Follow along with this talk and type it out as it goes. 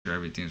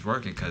everything's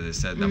working because it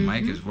said the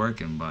mic is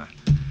working. But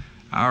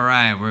all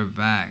right, we're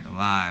back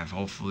live.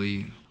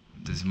 Hopefully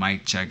this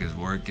mic check is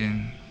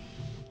working.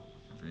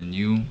 If you're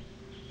new,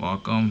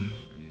 welcome.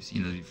 If you've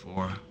seen us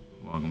before,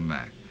 welcome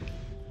back.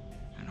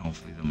 And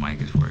hopefully the mic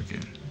is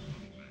working.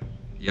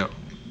 Yep.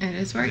 It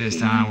is working. This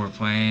time we're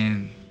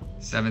playing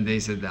 7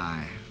 Days to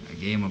Die. A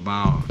game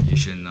about, you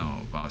should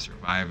know, about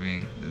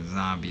surviving the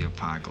zombie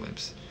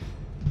apocalypse.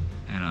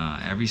 And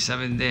every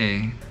 7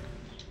 days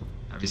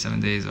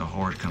a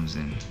horde comes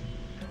in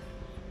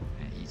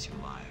and eats you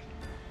alive.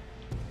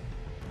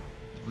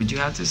 Would you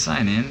have to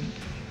sign in?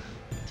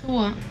 To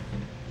what?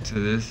 To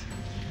this?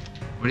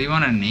 What do you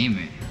want to name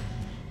it?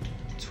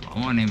 I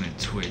want to name it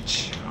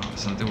Twitch.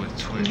 Something with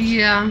Twitch.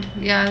 Yeah,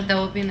 that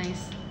would be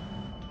nice.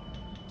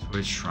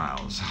 Twitch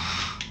Trials.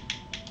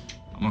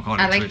 I'm gonna call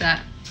it I like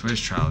that.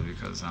 Twitch Trials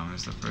because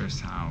it's the first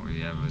time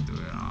we ever do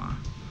it on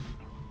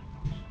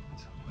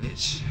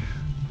Twitch.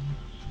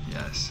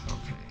 Yes,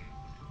 okay.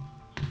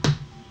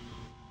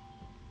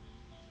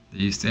 Do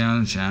you stay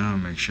on the channel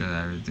and make sure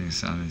that everything's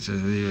sounding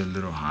just leave it a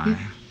little high?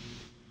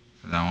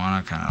 Because I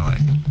want to kind of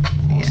like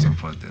also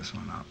put this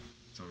one up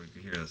so we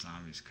can hear the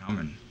zombies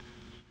coming.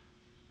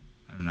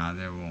 If not,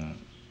 they won't.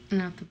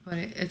 Not to put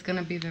it. It's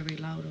gonna be very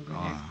loud over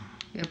there.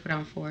 Yeah, put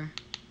on 4.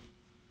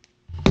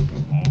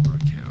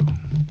 Overkill.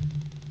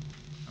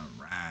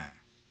 Alright.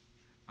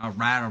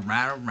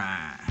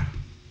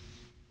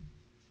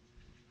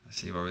 Let's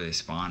see where they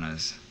spawn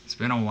us. It's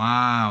been a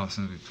while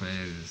since we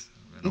played this.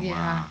 It's been a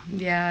while.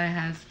 Yeah, it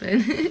has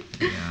been.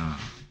 Yeah.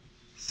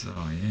 So,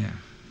 yeah.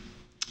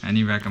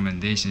 Any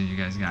recommendations? You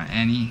guys got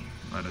any?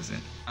 What is it?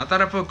 I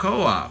thought I put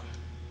co-op.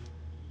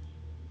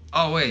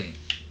 Oh, wait.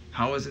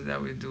 How is it that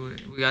we do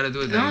it? We gotta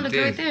do it No, look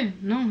right there.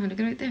 No, look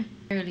right there.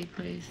 Barely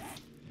plays.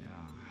 Yeah,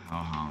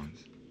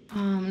 hellhounds.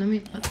 Let me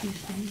put these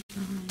things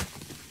on.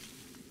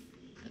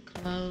 The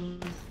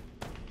clothes.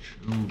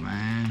 True,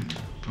 man.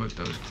 Put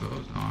those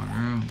clothes on,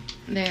 girl.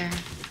 There.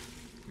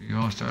 We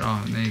all start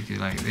off naked.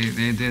 Like, they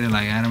did it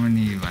like Adam and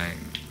Eve. Like,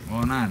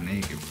 well, not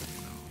naked, but,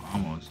 you know,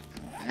 almost.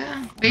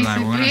 Yeah, basically.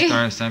 Like, we're gonna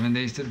start 7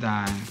 Days to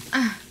Die.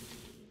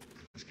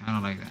 It's kind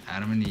of like the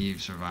Adam and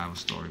Eve survival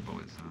story, but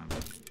with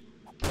zombies.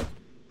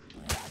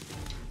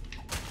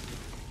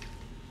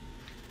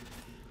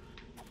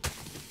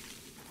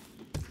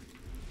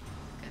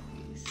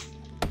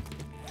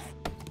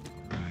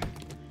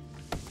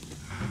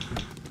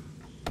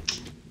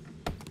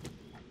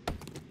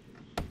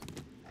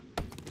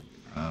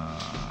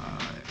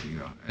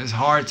 It's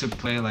hard to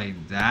play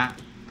like that.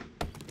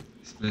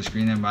 Split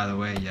screen, and by the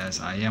way, yes,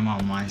 I am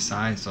on my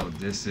side, so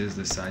this is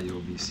the side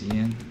you'll be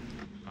seeing.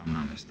 If I'm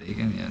not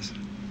mistaken, yes.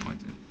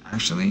 Pointed.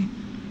 Actually,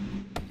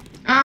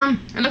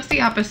 it looks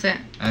the opposite.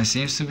 It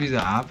seems to be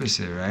the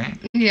opposite, right?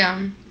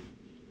 Yeah.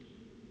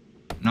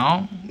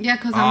 No? Yeah,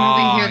 because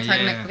I'm over here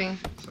technically. Yeah.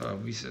 So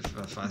we said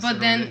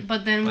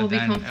but then we'll be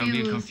confused.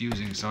 It'll be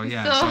confusing. So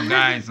yeah, so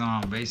guys,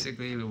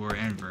 basically we're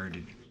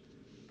inverted.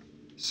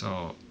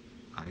 So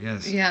I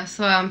guess. Yeah,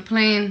 so I'm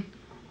playing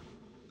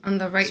on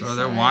the right side. So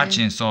they're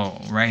watching.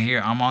 So right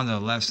here, I'm on the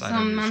left side. So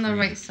of I'm the on screen. the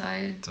right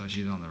side. So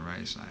she's on the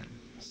right side.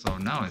 So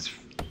now it's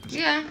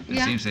yeah. It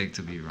seems like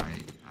to be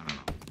right. I don't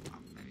know.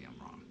 Maybe I'm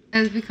wrong.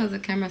 It's because the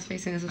camera's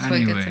facing this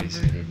way. Anyways, it gets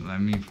inverted.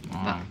 let me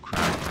crap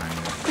right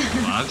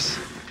here. Gloves?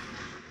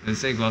 Does it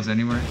say gloves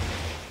anywhere?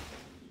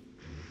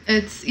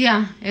 It's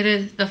it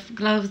is. The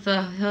gloves,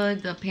 the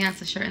hood, the pants,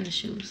 the shirt, and the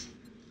shoes.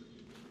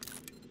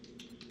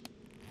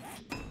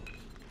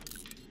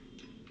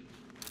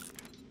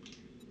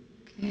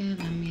 Okay,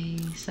 let me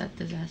set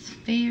this as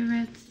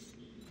favorites.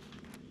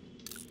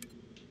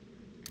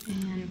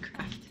 And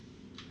craft.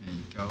 There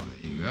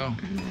you go.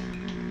 And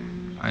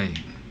then... Hey,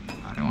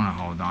 I didn't want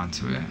to hold on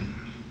to it.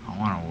 I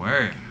want to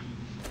wear it.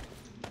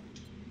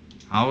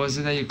 How was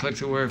it that you clicked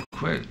to wear it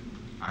quick?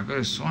 I could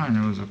have sworn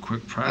it was a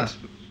quick press.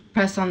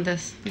 Press on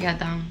this. Yeah,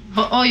 down.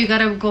 Oh, you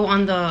gotta go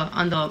on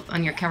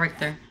your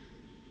character.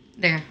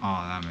 There.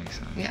 Oh, that makes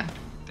sense. Yeah.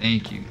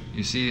 Thank you.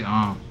 You see,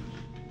 something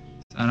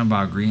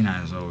about Green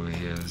Eyes over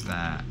here is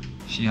that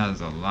she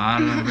has a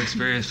lot of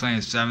experience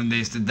playing 7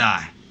 Days to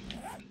Die.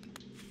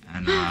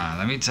 And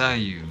let me tell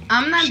you,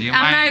 I'm not.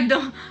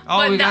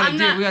 Oh, we got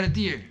a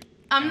deer.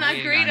 I'm not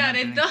great at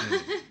it though.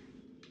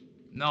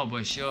 No,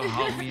 but she'll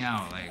help me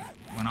out. Like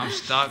when I'm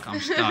stuck,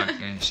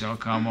 and she'll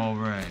come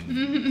over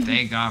and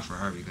thank God for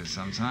her because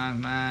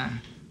sometimes, man,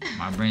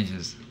 my brain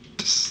just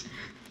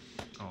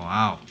go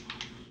out.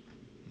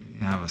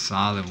 You have a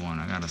solid one.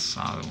 I got a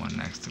solid one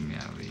next to me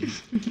at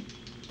least.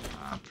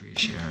 I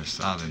appreciate her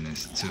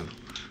solidness too.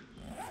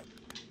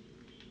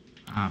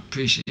 I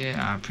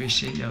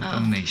appreciate your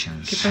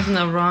donations. Keep pressing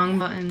the wrong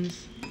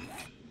buttons.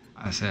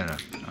 I said a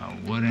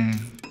wooden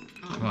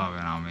club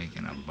and I'm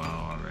making a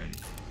bow already.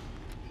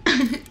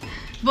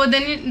 But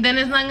then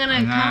it's not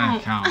gonna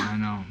count. I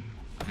know.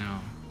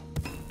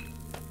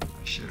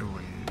 I should have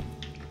waited.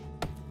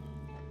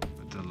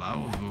 But the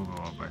levels will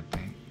go up, I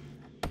think.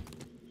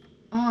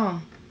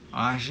 Oh.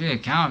 Oh, shit,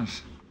 it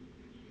counts.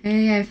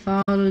 Hey, I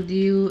followed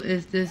you.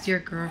 Is this your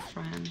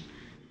girlfriend?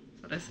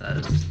 That's what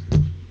it says.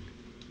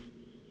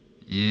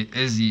 Yeah,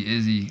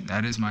 Izzy,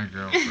 that is my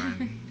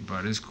girlfriend.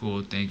 But it's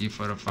cool. Thank you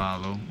for the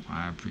follow.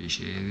 I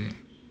appreciate it.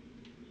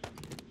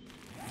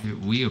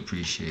 We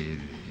appreciate it,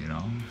 you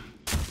know.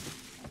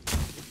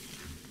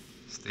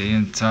 Stay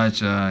in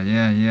touch.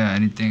 Yeah.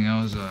 Anything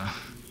else? Yeah,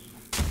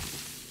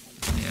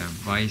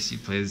 Vice. You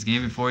played this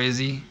game before,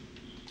 Izzy?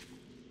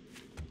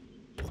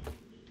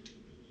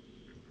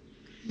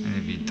 And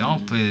if you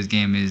don't play this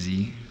game,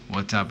 Izzy,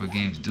 what type of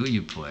games do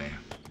you play?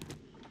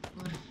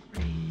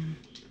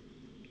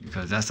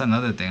 Because that's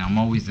another thing. I'm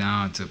always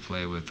down to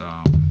play with.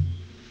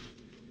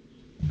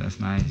 That's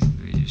nice.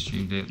 Do you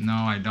stream daily? No,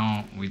 I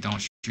don't. We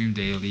don't stream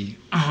daily.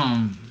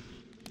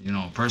 You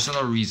know,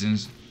 personal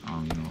reasons.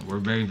 You know, we're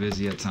very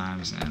busy at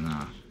times, and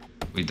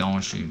we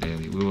don't stream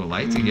daily. We would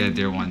like to get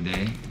there one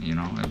day. You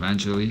know,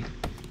 eventually.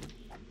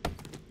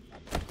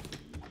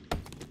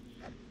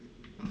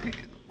 Okay.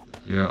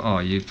 Yeah. Oh,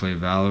 you play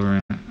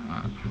Valorant?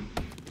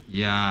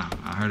 Yeah,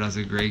 I heard that's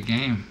a great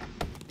game.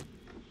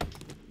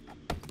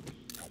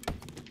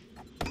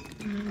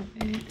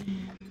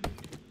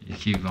 You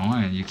keep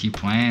going, you keep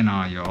playing,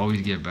 you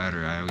always get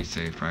better. I always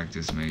say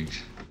practice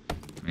makes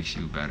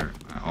you better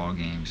at all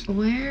games.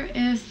 Where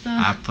is the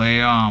I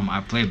play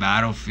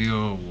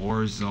Battlefield,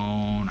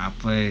 Warzone, I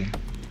play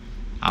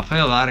a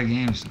lot of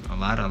games. A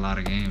lot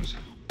of games.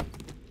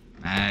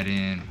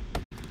 Madden.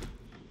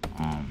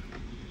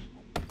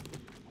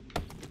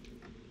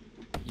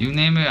 You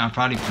name it, I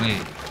probably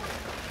played.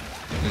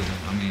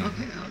 I mean,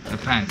 okay.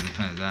 depends.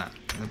 That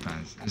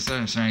depends. There's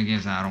certain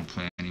games that I don't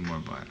play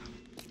anymore, but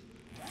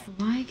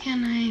why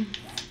can't I?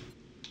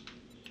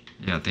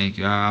 Yeah, thank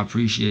you. I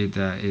appreciate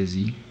that,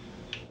 Izzy.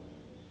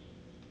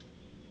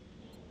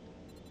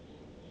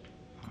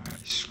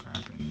 Alright,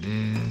 scrapping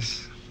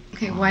this.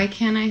 Okay, why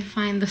can't I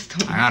find the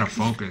stone? I gotta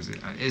focus.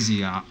 Izzy,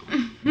 you're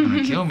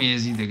gonna kill me,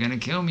 Izzy. They're gonna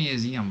kill me,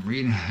 Izzy. I'm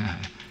reading.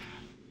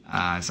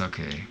 It's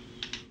okay.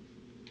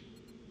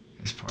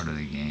 It's part of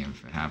the game.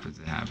 If it happens,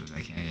 it happens. I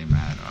can't get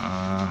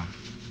mad.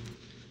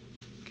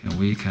 Can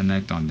we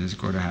connect on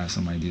Discord? I have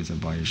some ideas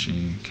about your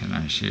stream. Can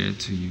I share it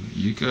to you?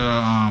 You could.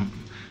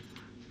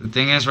 The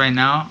thing is, right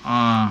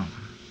now,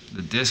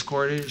 the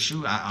Discord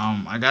issue.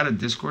 I got a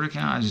Discord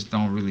account. I just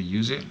don't really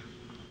use it.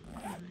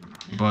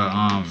 But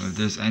if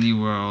there's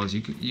anywhere else,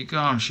 you could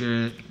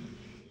share it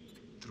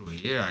through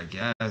here, I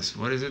guess.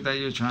 What is it that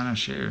you're trying to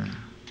share?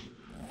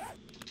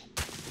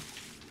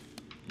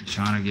 You're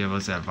trying to give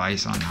us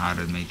advice on how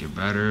to make it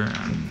better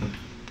and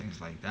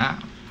things like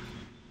that.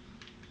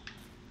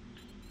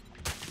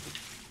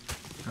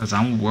 Because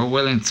we're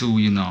willing to,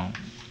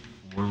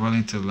 we're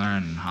willing to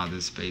learn how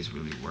this space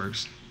really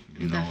works.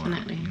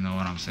 Definitely. You know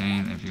what I'm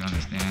saying? If you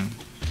understand,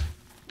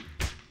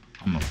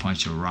 I'm gonna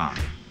punch a rock.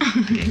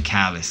 I get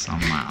callous on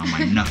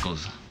my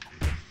knuckles.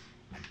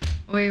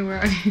 Wait, where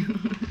are you?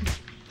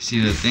 See,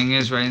 the thing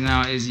is right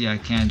now, Izzy, I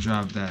can't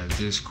drop that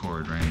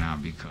Discord right now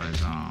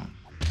because,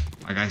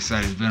 like I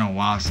said, it's been a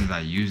while since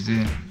I used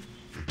it,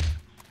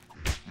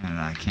 and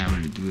I can't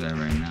really do that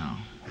right now.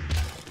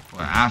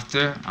 But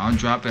after, I'll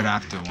drop it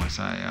after once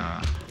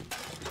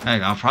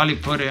heck, I'll probably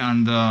put it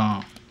on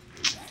the,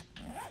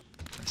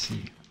 let's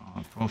see,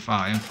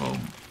 profile info.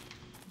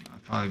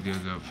 That'd probably be a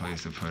good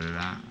place to put it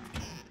at.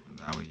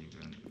 That way you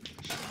can,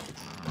 I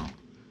don't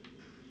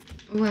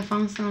know. Ooh, I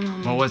found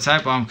some. But what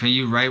type can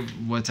you write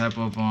what type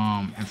of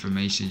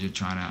information you're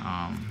trying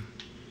to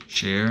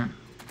share?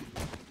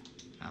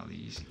 At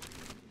least.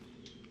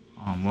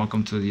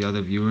 Welcome to the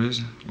other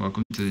viewers.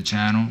 Welcome to the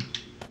channel.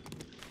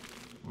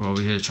 We're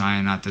over here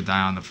trying not to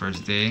die on the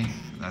first day.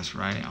 That's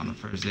right, on the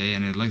first day.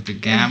 And the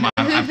gamma.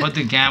 I put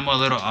the gamma a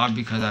little up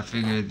because I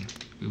figured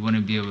we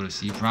wouldn't be able to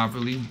see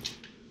properly.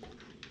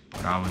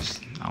 But I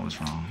was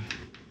wrong.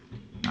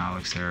 Now it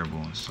looks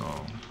terrible. So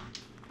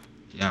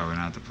yeah, we're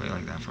gonna have to play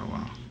like that for a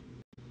while.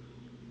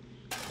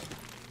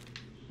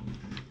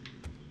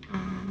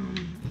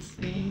 Let's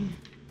see.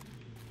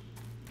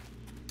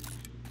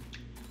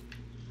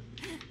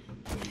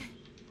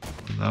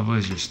 What level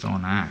is your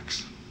stone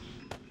axe?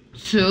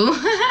 2.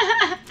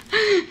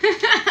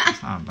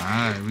 It's not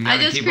bad. We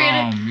gotta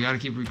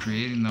keep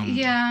recreating them.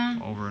 Yeah.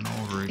 Over and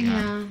over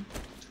again.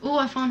 Yeah. Ooh,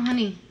 I found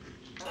honey.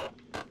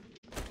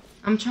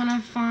 I'm trying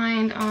to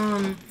find You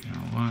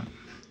know what?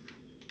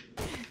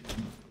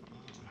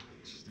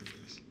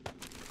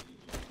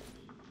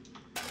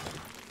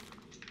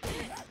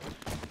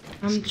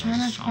 I'm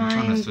trying to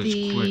find the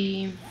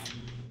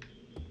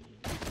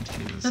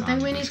thing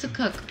we need to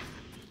cook.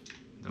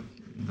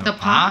 The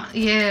pot?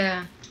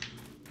 Yeah.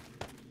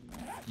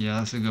 Yeah,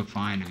 that's a good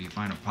find. If you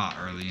find a pot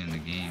early in the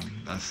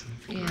game, that's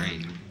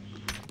great.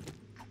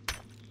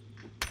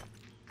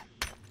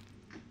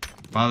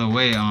 By the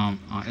way,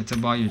 it's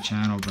about your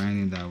channel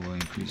branding that will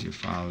increase your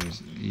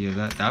followers.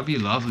 Yeah, that'd be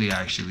lovely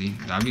actually.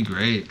 That'd be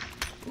great.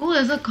 Ooh,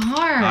 there's a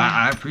car.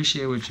 I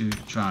appreciate what you're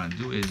trying to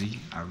do, Izzy.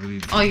 I really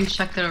do. Oh, you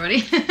checked it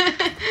already?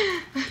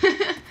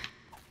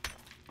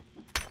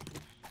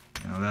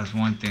 That's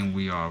one thing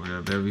we are. We're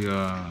a very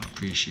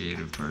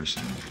appreciative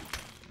person.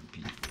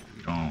 People.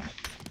 We don't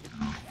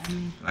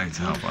like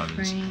to help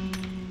others.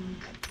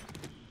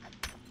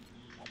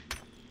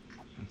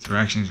 That's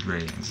Correction's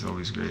great. It's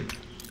always great.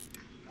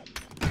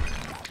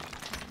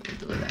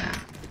 Do that.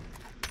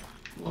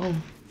 Whoa.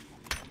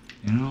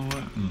 You know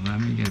what? Let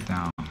me get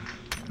down. I'm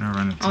gonna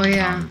run into the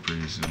zombie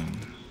pretty soon.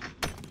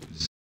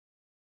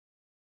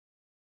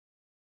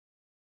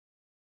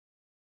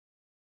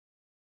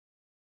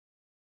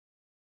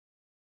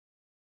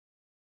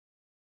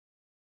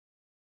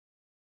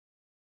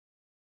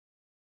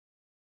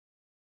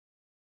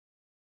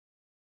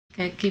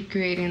 Okay, keep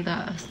creating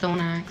the stone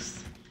axe.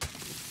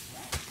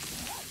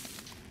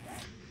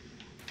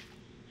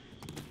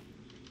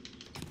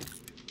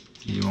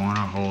 Do you wanna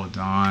hold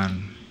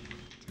on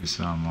to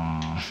some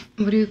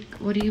What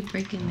are you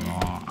breaking there?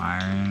 raw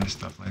iron and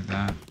stuff like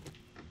that?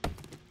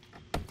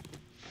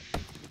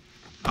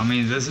 I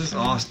mean, this is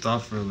all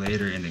stuff for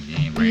later in the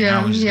game. Right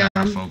now, we just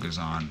gotta focus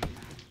on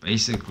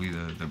basically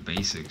the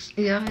basics.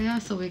 Yeah,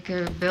 so we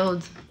could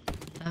build.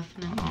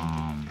 Definitely.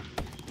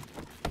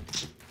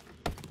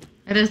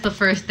 It is the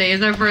first day.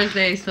 It's our first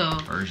day, so.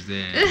 First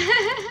day.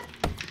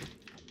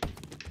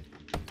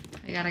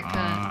 I gotta cut.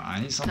 I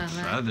need some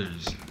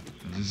feathers.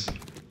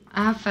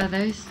 I have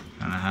feathers.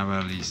 And I have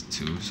at least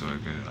 2, so I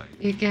could like.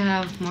 You can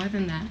have more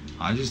than that.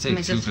 I'll just take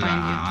 2 because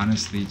I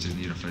honestly just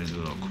need to finish a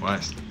little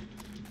quest.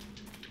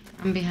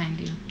 I'm behind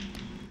you.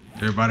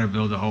 You're about to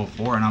build a whole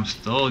 4, and I'm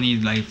still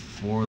need like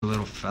 4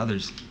 little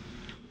feathers.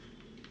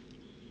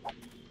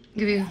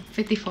 Give you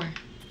 54.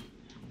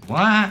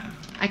 What?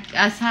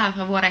 That's half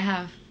of what I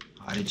have.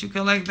 How did you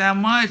collect that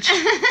much?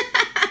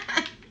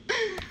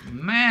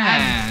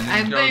 Man,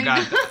 this girl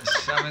got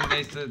 7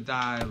 days to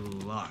die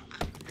luck.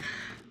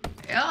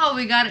 Oh,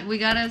 we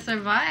gotta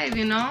survive,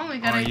 you know? We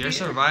gotta. Oh, you're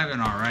surviving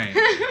all right.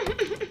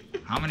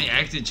 How many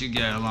eggs did you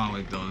get along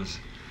with those?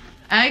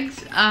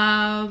 Eggs?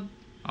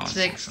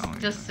 6.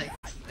 Just 6.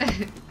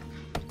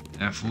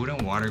 Yeah, food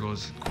and water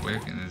goes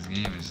quick in this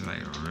game. It's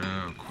like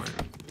real quick.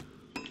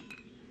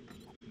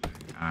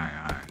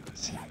 Alright.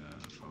 Let's see.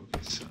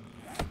 Focus.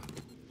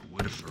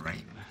 Wood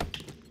frame.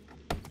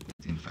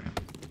 Tin frame.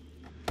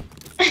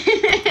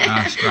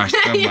 Scratched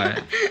up by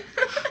it.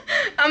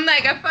 I'm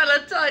like, I fell a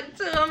tongue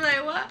too. I'm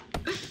like, what?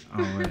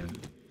 Oh, wait.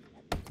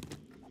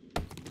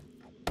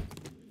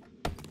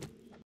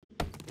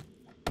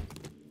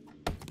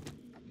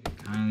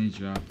 Kindly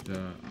drop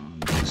the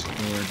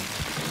Discord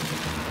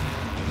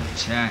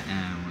chat,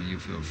 and when you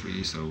feel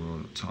free, so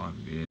we'll talk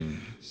there.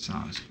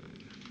 Sounds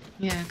good.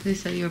 Yeah, because you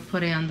said you were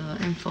putting on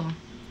the info.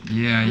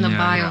 Yeah,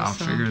 bio, I'll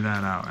figure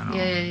that out. And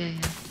yeah.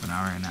 But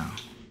not right now.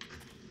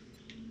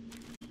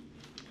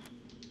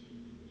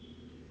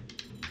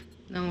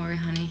 Don't worry,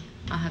 honey.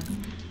 I'll have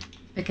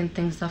picking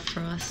things up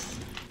for us.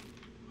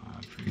 I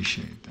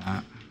appreciate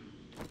that.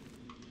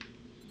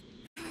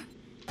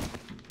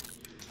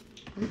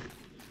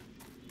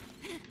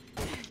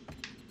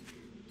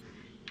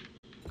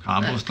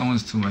 Cobblestone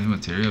is too much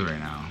material right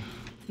now.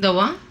 The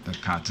what?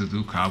 To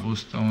do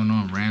cobblestone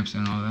on ramps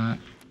and all that.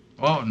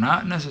 Well,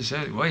 not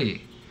necessarily.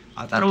 Wait,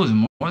 I thought it was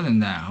more than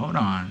that. Hold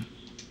on.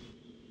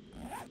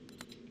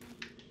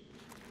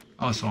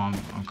 Oh, so I'm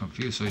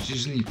confused. So you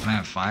just need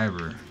plant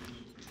fiber.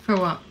 For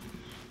what?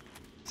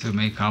 To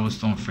make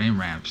cobblestone frame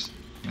ramps.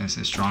 And it's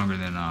stronger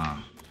than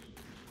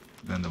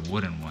the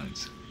wooden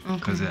ones.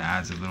 Because it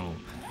adds a little,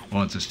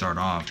 well, to start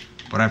off.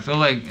 But I feel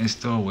like it's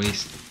still a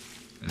waste.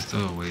 It's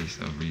still a waste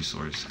of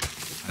resource.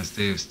 I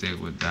stay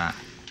with that.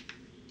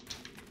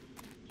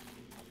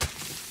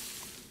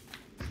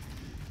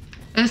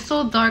 It's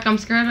so dark. I'm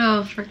scared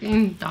a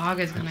freaking dog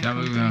is gonna come. I can't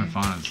believe we haven't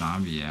found a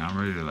zombie yet. I'm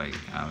ready to like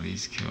at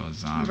least kill a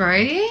zombie.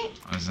 Right?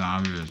 A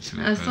zombie or 2.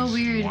 That's so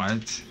weird.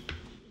 What?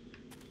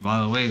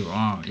 By the way,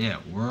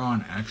 we're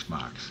on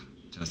Xbox.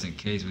 Just in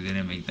case we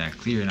didn't make that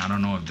clear, and I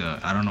don't know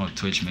if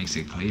Twitch makes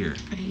it clear.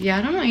 Yeah,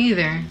 I don't know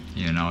either.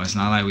 You know, it's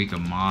not like we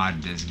could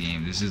mod this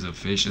game. This is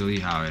officially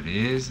how it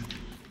is.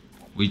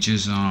 We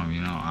just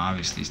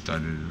obviously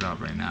started it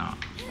up right now.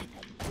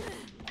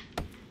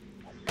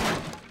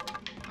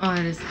 Oh,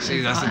 it is. See,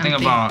 that's the thing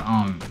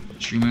about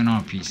streaming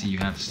on PC. You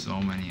have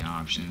so many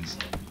options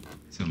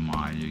to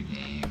mod your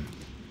game,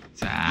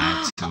 to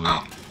add to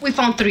it. We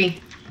found 3.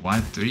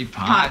 What? 3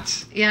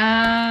 pots?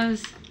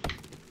 Yes.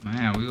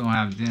 Man, we gonna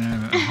have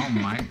dinner. Oh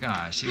my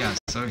gosh, she got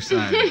so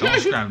excited. Don't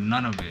scrap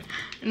none of it.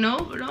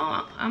 No,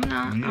 I'm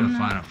not. We need to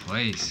find a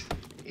place.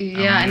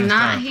 Yeah,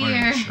 not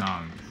here.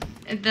 Some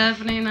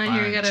Definitely not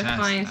here. We gotta chest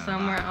find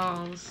somewhere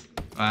else.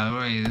 By the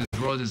way, this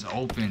road is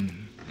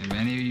open. If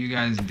any of you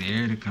guys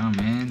dare to come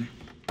in,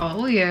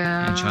 oh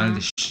yeah, and try to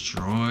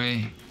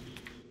destroy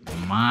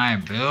my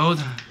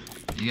build,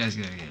 you guys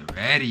gotta get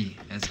ready.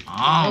 It's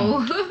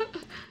on. Oh.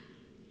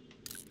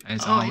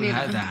 It's on. We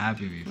had that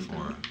happen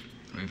before.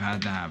 We've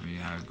had that happen. You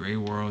have great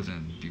worlds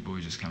and people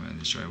would just come in and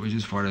destroy it, which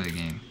is part of the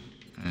game,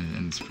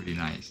 and it's pretty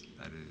nice.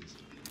 That is.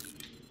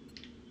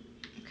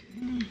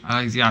 Okay.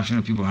 I like the option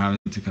of people having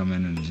to come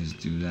in and just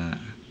do that.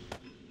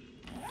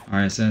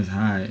 Alright, it says,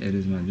 hi, it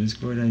is my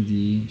Discord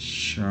ID,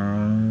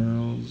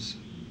 Charles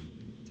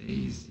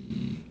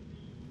Daisy,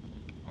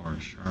 or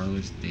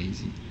Charles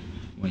Daisy.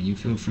 When you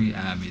feel free,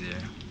 add me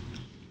there.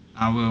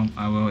 I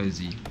will,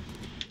 Izzy.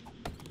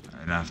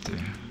 Right after.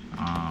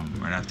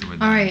 Right after we're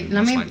done. All right,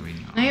 let most me likely,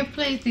 let me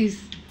place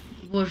these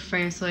wood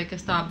frames so it can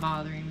stop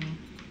bothering me.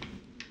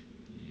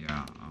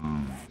 Yeah.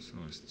 So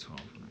it's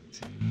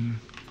 12:19.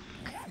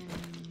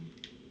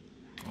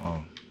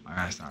 Oh, I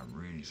gotta start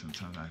reading.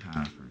 Sometimes I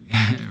kind of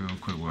forget real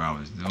quick what I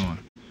was doing. All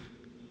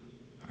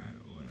right,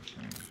 what a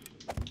frame.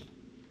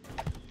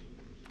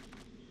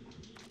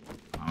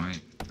 I'll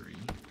make 3.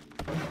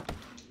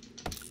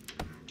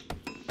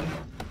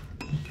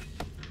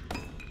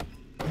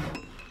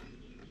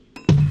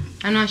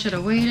 I know I should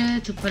have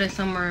waited to put it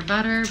somewhere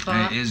better,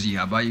 but Hey Izzy,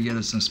 how about you get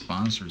us some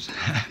sponsors?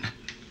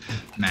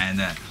 Man,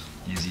 that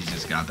Izzy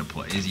just got the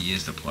plug. Izzy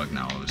is the plug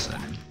now all of a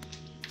sudden.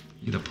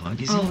 You the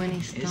plug, Izzy? Oh, when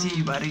he's Izzy, done.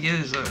 you about to get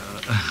us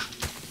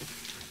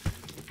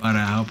about to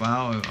help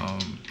out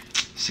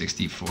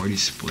 60-40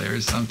 split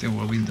or something?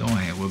 What we doing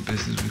here? What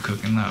business we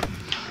cooking up?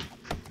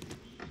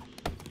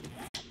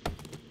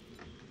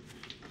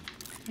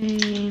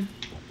 hey.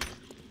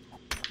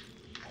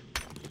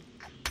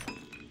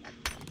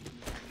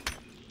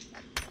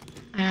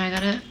 I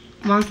got it.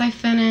 Once I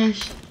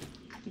finish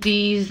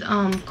these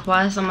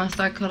quests, I'm gonna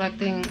start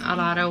collecting a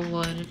lot of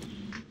wood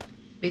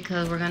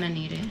because we're gonna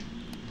need it.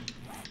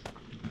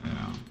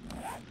 Yeah.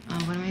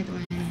 What am I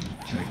doing?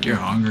 Check your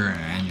hunger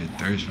and your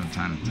thirst from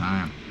time to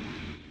time.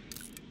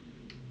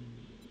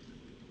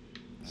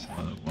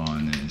 Solid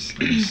wellness.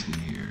 Let's see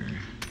here.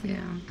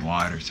 Yeah.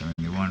 Water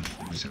 71,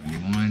 food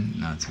 71.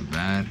 Not too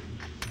bad.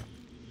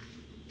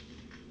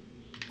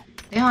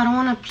 Damn, I don't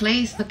want to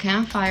place the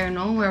campfire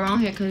nowhere around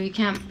here because we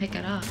can't pick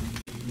it up.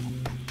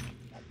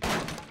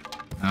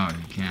 No,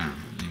 you can't.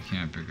 You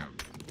can't pick up.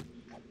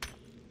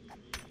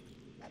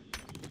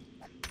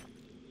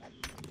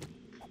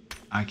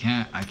 I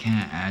can't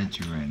add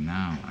you right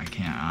now. I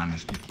can't,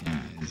 honestly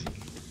can't. Izzy.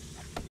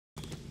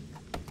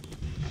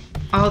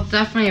 I'll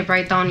definitely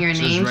write down your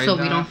Just name write so we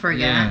down- don't forget.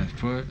 Yeah,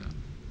 put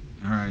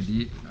her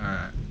ID,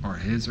 or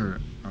his or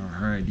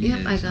her ID.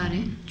 Yep, I is, got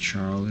it.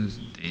 Charles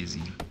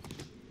Daisy.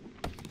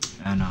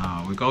 And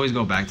we can always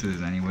go back to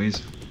this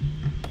anyways.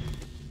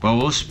 But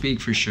we'll speak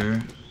for sure.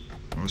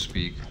 We'll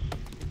speak.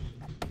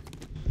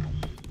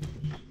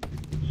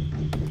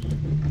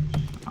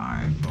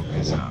 Alright,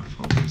 focus up,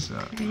 focus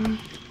up. Okay.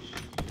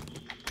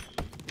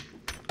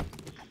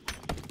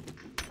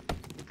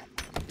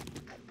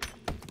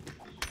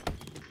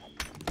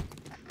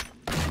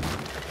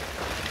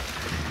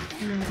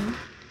 No.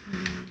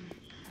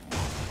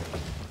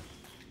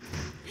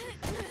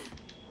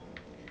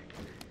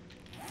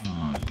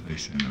 Oh,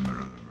 place in the middle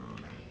of the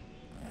road.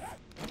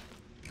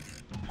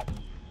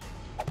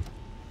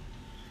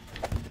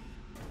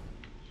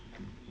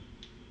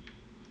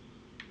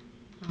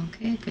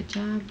 Okay, good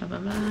job. Blah blah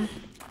blah.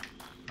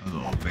 A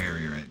little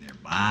berry right there.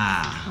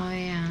 Bah. Oh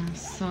yeah.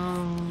 So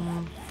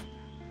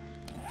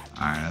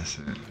Alright, that's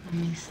it. let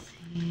me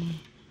see.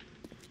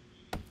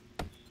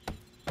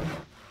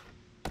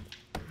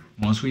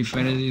 Once we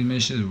finish these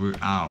missions, we're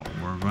out.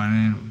 We're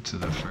running to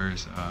the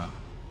first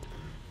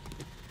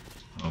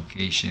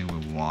location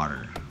with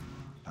water.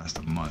 That's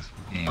the must.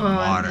 And Oh,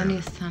 water. that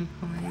needs 10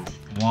 points.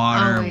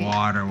 Water, Oh, wait.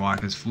 water.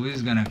 Because food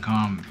is gonna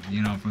come,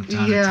 from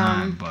time to Yeah.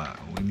 time, but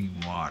we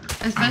need water.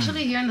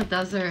 Especially here in the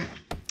desert.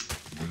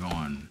 We're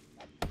going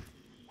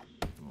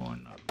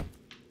up.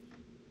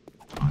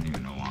 I don't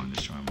even know why I'm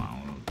destroying my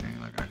own little thing.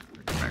 Like I could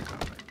pick it back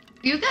up.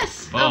 You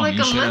guys Boom, like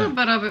you a little should've-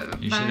 bit of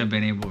it. You back. should have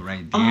been able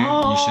right there.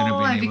 Oh, you should have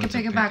been if able you could to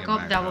pick it back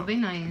up, that would be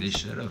They nice.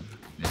 should have.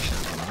 They should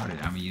have allowed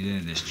it. I mean, you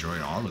didn't destroy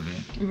all of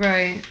it.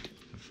 Right.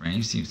 The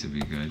frame seems to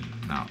be good.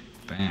 Now,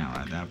 bam,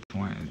 at that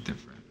point, it's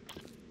different.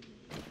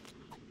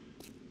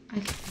 I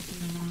keep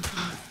picking the wrong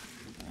thing.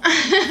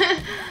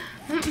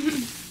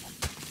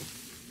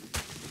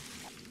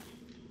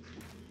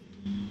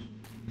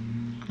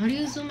 How do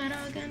you zoom it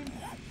out again?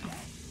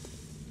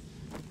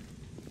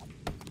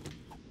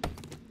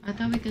 I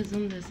thought we could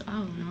zoom this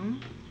out, no?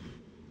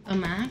 A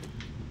map?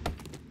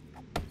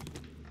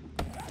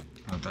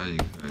 I thought you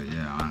could,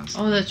 yeah,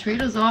 honestly. Oh, the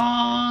trader's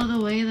all the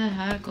way the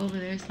heck over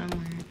there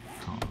somewhere.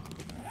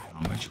 How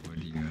much wood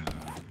do you have?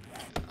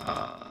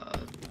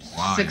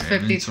 Wow, your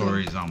 652.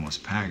 inventory is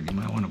almost packed. You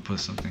might want to put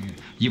something in.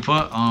 You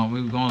put,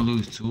 we're going to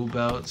lose tool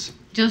belts.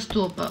 Just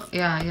tool belt.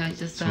 Yeah,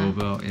 just that. Tool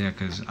belt, yeah,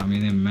 because,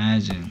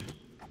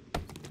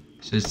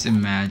 just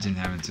imagine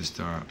having to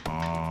start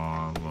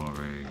all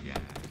over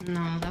again.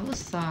 No, that would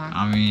suck.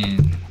 I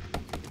mean,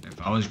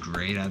 if I was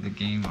great at the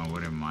game, I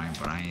wouldn't mind,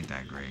 but I ain't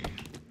that great.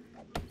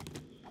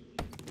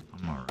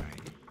 I'm alright.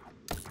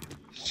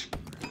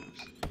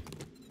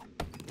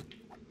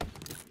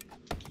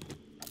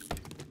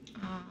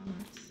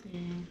 Let's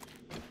see.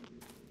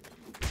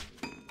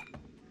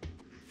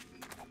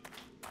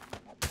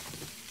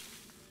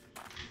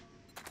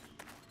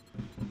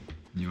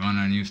 You want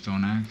a new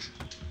stone axe?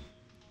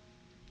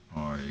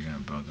 Or are you gonna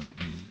build them?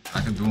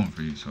 I can do them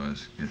for you so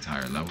it gets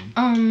higher level.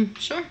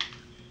 Sure.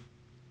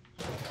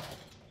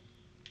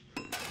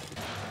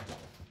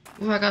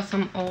 Ooh, I got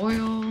some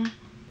oil.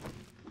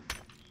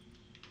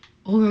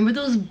 Oh, remember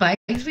those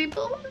bikes we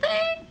built one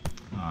day?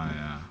 Oh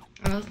yeah.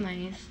 That was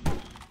nice.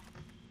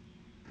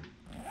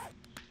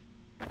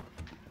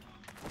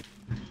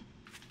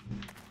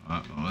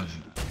 What was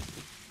it?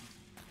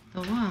 The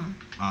what? Oh,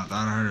 I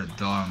thought I heard a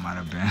door. Might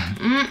have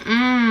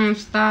been.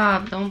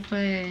 Stop. Don't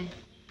play.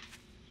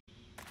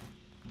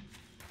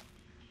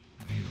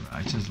 Wait,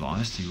 I just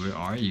lost you. Where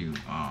are you?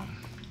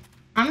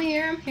 I'm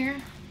here.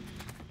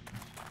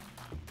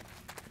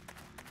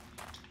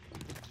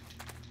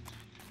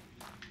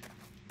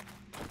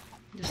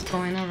 Just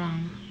going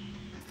around.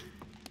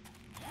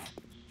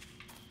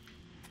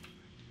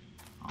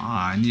 Oh,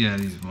 I need at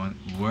least one.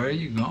 Where are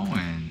you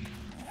going?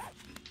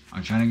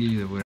 I'm trying to give you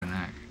the wooden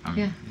axe.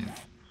 Yeah.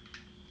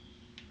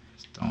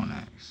 Stone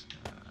axe.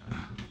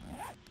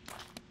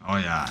 Oh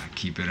yeah,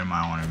 keep it in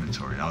my own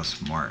inventory. That was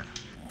smart.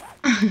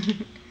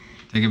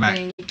 Take it back.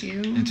 Thank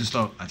you. Into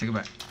slow. I take it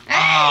back.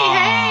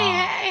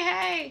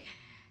 Hey!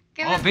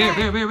 Give Oh, it bear,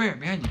 back.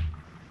 behind you.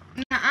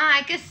 Nuh-uh,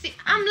 I can see.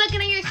 I'm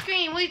looking at your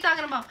screen. What are you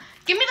talking about?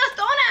 Give me the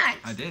stone axe.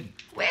 I did.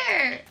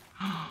 Where?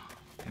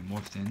 It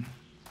morphed in.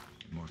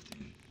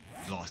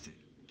 You lost it.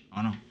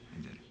 Oh no, I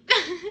did.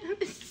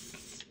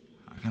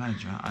 How can I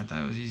drop? I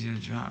thought it was easy to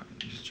drop.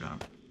 Just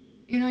drop.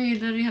 You know, you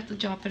literally have to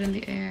drop it in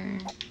the air.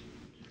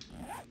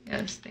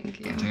 Yes, thank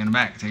you. I'm taking it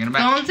back.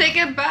 Don't take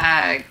it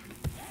back.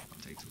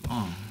 It'll take too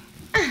long.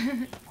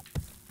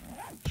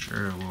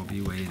 Sure, we'll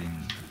be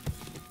waiting.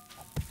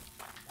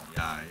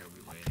 Yeah, you'll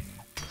be waiting.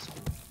 So,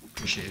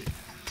 appreciate it.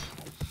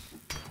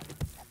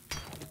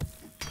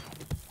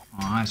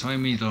 Alright, soy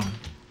mito.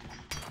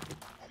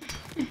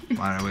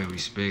 By the way, we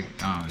speak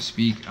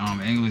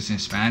English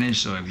and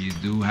Spanish, so if you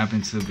do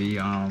happen to be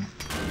a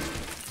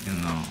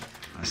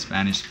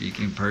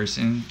Spanish-speaking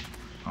person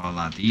or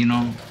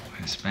Latino,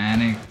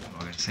 Hispanic,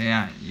 lo que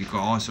sea, you can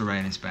also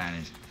write in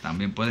Spanish.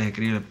 También puedes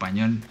escribir en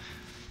español,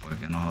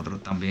 porque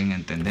nosotros también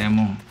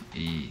entendemos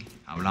y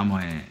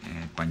hablamos en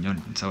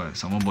español.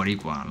 Somos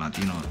boricua,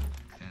 latinos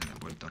de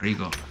Puerto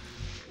Rico.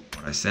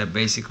 What I said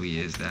basically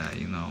is that,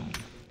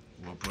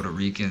 we're Puerto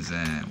Ricans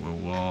and we're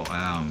well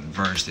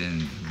versed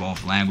in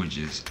both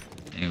languages,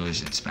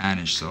 English and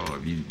Spanish. So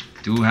if you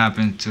do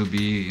happen to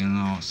be,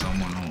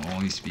 someone who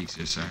only speaks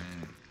a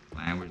certain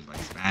language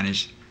like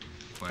Spanish,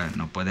 pues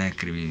no puedes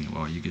escribir.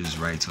 Well, you can just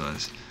write to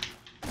us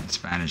in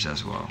Spanish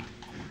as well.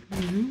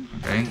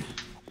 Okay?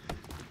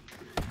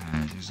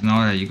 And just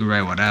know that you can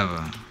write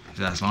whatever.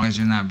 So as long as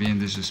you're not being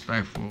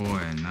disrespectful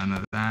and none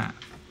of that,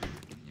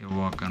 you're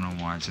welcome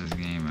to watch this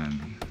game.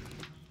 And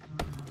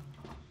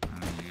I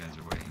know you guys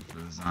are waiting for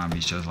the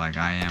zombies just like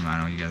I am. I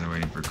know you guys are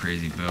waiting for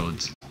crazy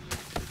builds.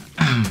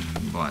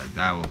 But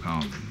that will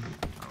come.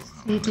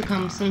 Soon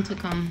to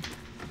come.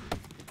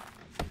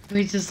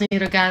 We just need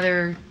to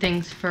gather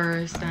things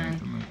first and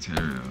the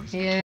materials.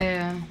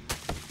 Yeah,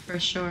 for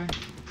sure.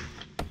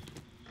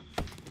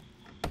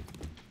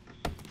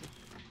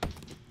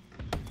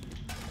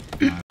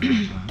 I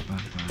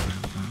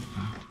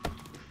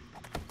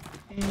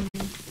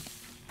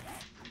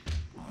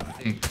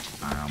think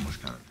I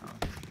almost got it.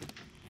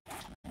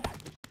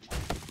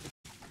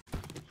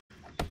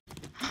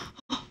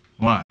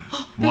 What?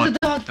 What?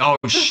 Oh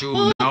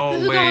shoot!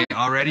 No way!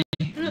 Already?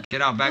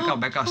 Get out!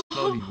 Back out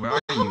slowly. Where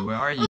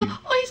are you?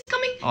 Oh, he's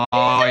coming.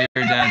 Oh,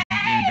 you're dead.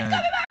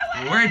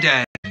 We're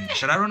dead.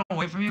 Should I run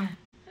away from you?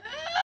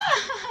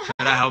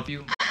 Should I help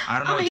you? I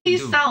don't know what to do.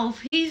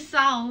 He's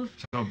south.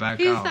 So back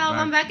He's out. south.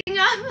 I'm backing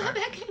up.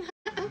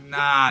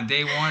 Nah,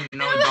 day one,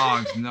 no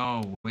dogs.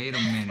 No, wait a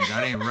minute.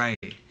 That ain't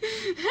right.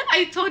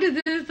 I told you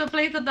this is the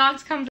place the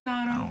dogs come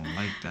out I of. don't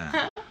like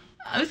that.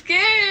 I'm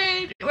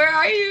scared. Where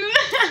are you?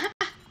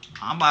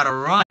 I'm about to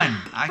run.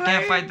 I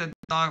can't fight the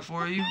dog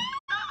for you.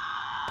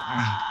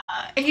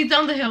 He's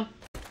down the hill.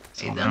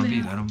 So let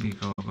him be.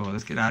 Go.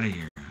 Let's get out of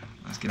here.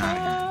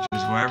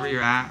 Just wherever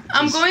you're at.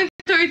 I'm going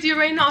towards you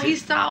right now.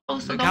 He's south.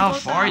 So Look how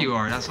far you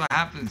are. That's what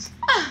happens.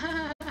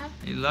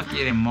 You're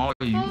lucky it didn't maul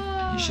you.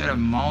 You should have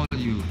mauled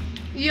you.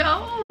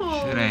 Yo.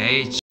 Should have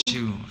ate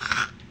you.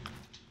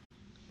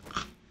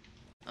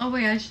 Oh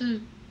wait, I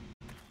should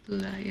do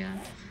that. Yeah.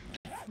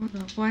 Hold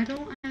up. Why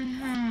don't I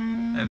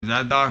have? If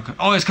that dog.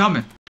 Oh, it's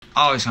coming.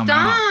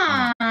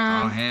 Stop.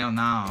 Oh hell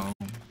no.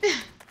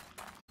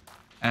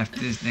 F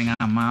this thing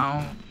I'm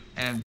out.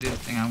 F this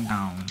thing I'm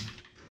gone.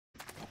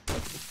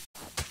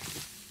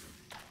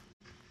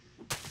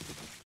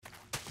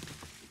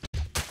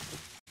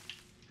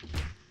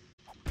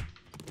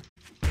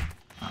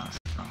 Let's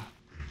go.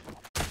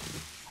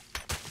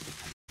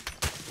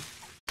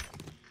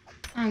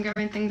 I'm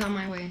grabbing things on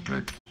my way.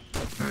 Good.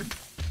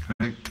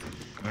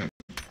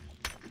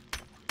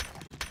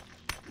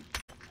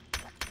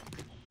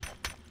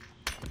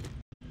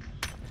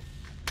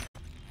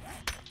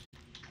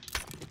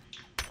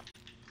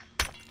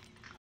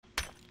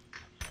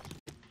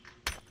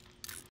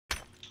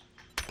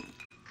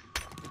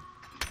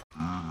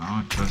 I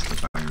don't trust the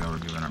fact that we're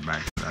giving her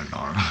back to that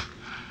dog.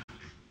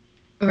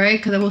 Right?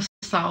 Because it was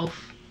south.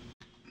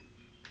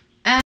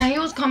 And he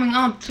was coming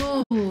up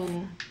too.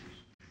 He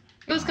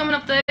was coming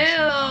up the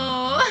hill.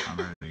 I'm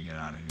ready to get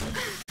out of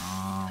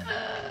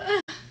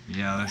here.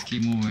 Yeah, let's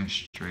keep moving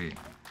straight.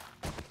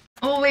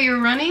 Oh, wait,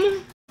 you're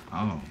running?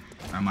 Oh,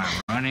 am I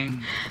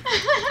running?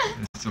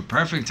 It's the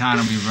perfect time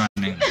to be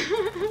running.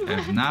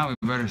 If not, we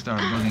better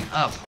start building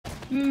up.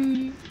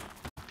 Mm.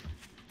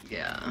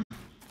 Yeah.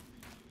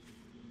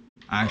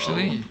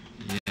 Actually,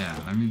 yeah.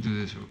 Let me do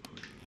this real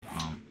quick.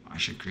 I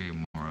should create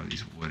more of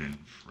these wooden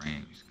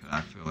frames because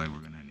I feel like we're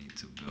gonna need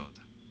to build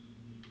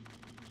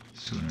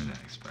sooner than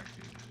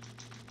expected.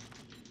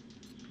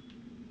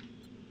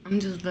 I'm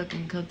just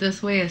looking because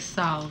this way is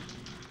south.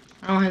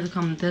 I don't have to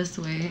come this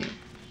way.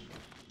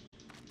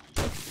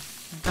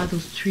 God,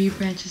 those tree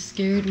branches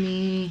scared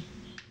me.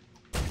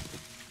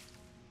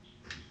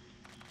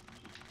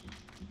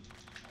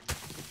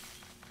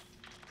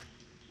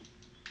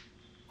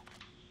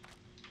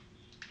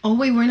 Oh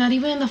wait, we're not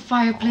even in the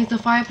fireplace. The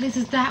fireplace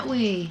is that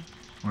way.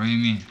 What do you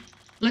mean?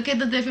 Look at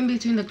the difference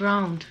between the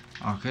ground.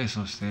 Okay,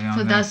 so stay on So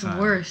that that's side.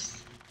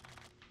 worse.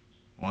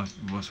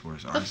 What's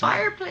worse? The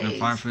fireplace. The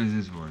fireplace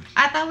is worse.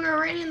 I thought we were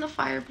already in the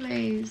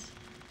fireplace.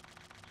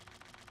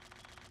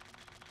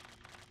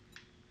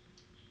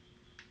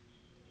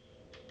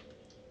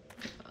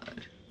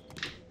 God.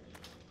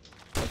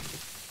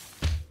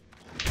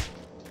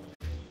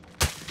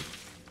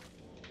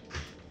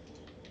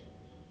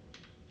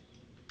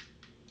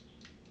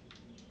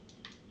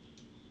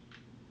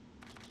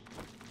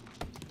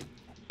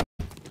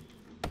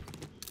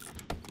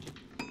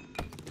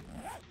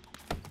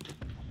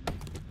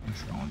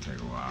 It's gonna take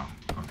a while.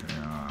 Okay,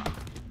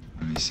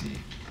 let me see.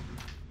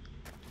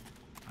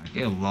 I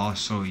get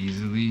lost so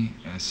easily,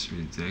 it's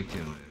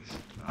ridiculous.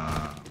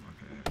 Okay,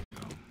 there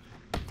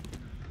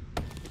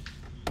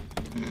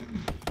we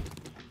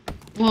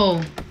go.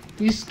 Whoa,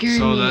 you scared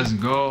So me. let's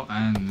go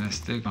and let's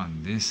stick on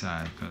this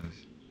side, cause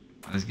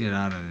let's get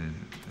out of this.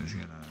 Let's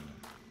get out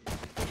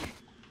of this.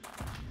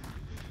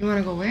 You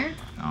wanna go where?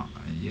 No,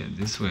 yeah,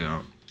 this way.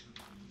 Are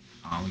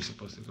we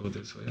supposed to go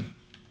this way?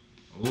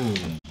 Ooh,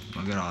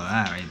 look at all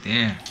that right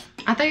there.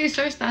 I thought you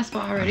searched that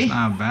spot already. That's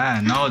not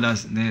bad. No,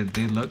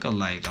 they look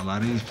alike. A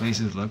lot of these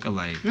places look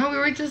alike. No, we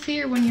were just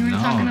here when you were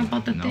talking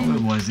about the no, thing.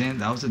 it wasn't.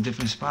 That was a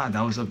different spot.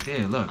 That was up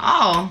there. Look.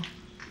 Oh,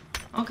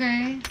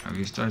 okay. If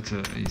you start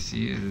to, you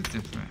see, it's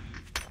different.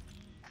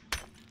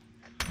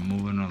 I'm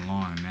moving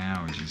along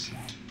now, as you see.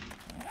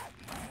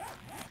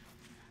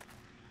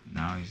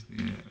 Now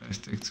let's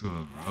stick to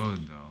a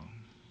road though.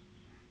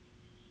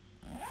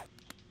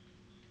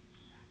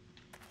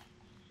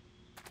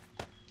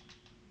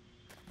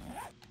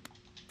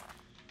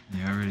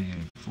 Yeah, already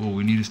getting full.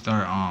 We need to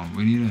start.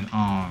 We need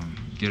to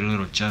get a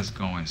little chest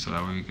going so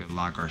that way we can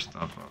lock our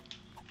stuff up.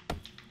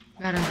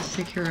 Gotta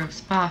secure a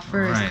spot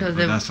first, Right, because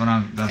but that's what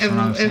I'm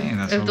saying.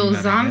 That's if what we those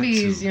gotta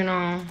zombies, get to. you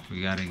know,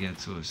 We gotta get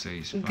to a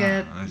safe spot.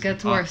 get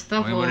to our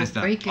stuff, wait, what we'll is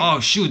that? break it. Oh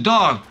shoot,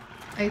 dog!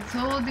 I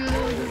told you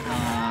there was a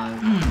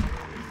dog.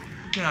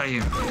 Get out of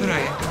here! Get out of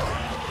here!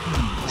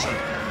 What's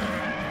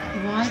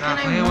up? Why Stop can't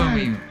I playing run?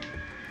 with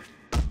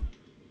me.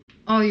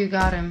 Oh, you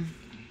got him.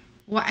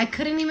 Why? I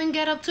couldn't even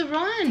get up to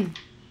run.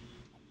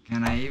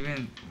 Can I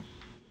even?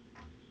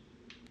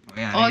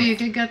 Yeah, Oh, you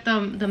could get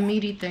the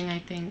meaty thing, I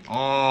think.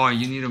 Oh,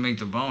 you need to make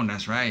the bone.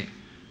 That's right.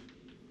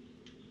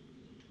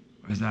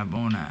 Where's that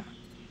bone at?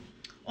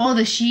 Oh,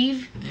 the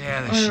sheave?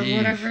 Yeah, the Or sheave.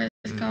 whatever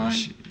it's called.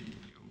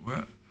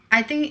 What?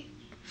 I think.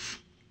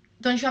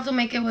 Don't you have to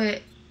make it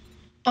with?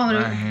 Oh,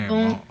 Right the here.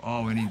 bone.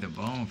 Oh, we need the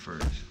bone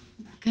first.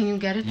 Can you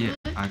get it? Yeah,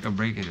 to it? I could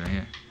break it right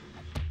here.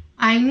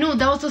 I knew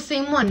that was the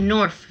same one.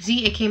 North.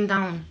 See, it came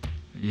down.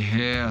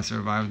 Yeah, I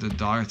survived the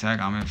dog attack.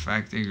 I'm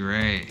infected.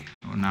 Great.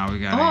 Well, now we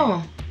got.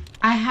 Oh,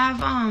 I have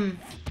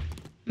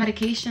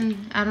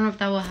medication. I don't know if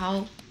that will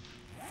help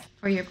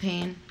for your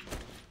pain.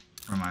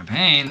 For my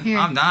pain, Here.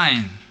 I'm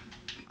dying.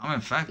 I'm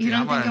infected. You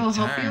don't I'm think it about will to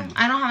help you? turn.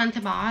 I don't have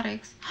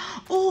antibiotics.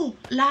 Oh,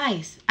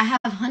 lies. I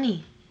have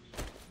honey.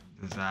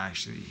 Does that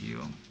actually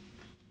heal?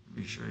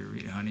 Be sure you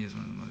read. Honey is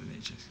one of the Mother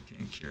Nature's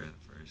can cure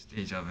the first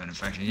stage of an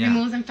infection. Yeah.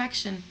 Removes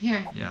infection.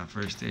 Here. Yeah,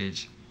 first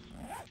stage.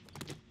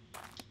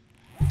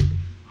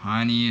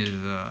 Honey is,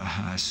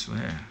 I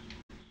swear.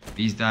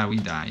 Bees die, we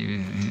die.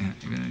 Even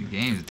in the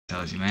games it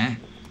tells you, man.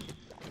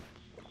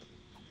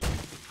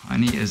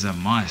 Honey is a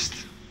must.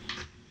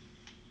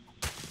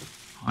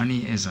 Honey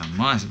is a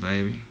must,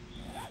 baby.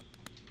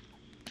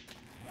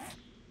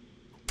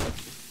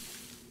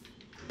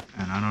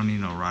 And I don't need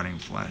no rotting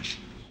flesh.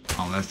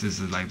 Unless this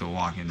is like The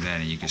Walking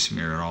Dead and you can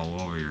smear it all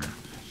over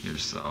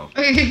yourself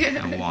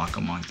and walk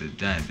amongst the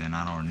dead, then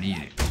I don't need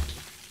it.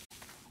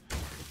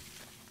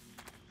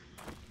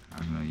 I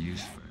have no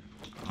use for it.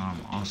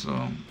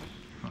 Also,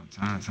 from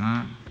time to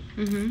time,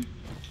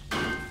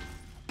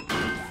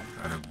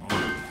 gotta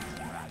both.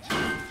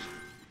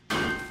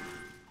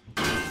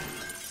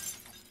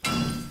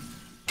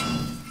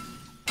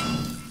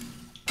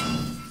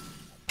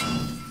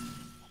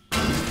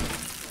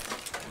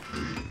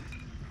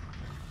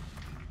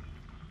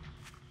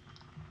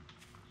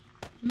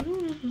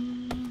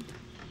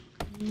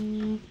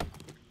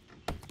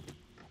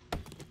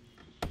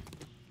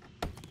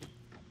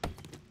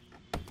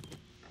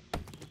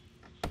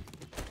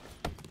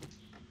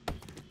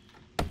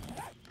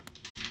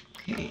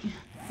 Okay. Wait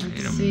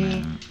Let's a see.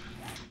 minute.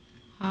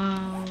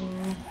 How?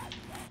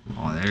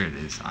 Oh, there it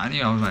is. I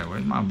knew. I was like,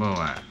 where's my bow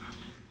at?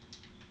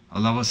 A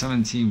level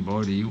 17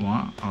 bow. Do you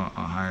want a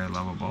higher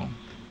level bow?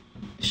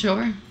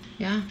 Sure.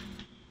 Yeah.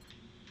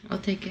 I'll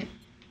take it.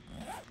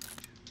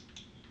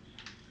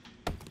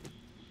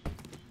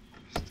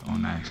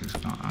 Stone axe is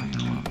gone. You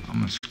know what? I'm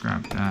gonna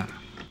scrap that.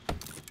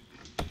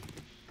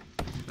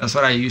 That's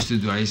what I used to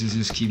do. I used to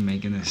just keep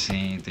making the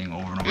same thing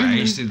over and over. I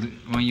used to,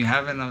 when you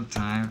have enough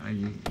time, like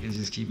you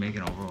just keep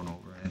making over and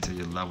over until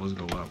your levels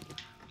go up.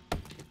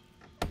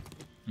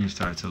 You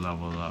start to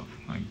level up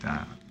like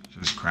that.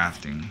 Just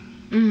crafting.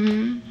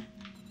 Mm-hmm.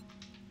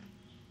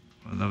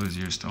 What level is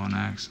your stone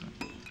axe?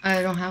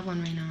 I don't have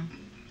one right now.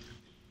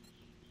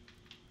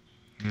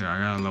 Here, I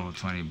got a level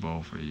 20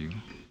 bow for you.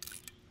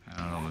 And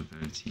a level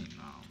 13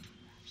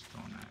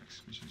 stone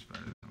axe, which is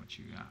better than what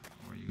you got.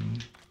 Or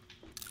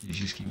you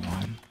just keep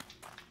going.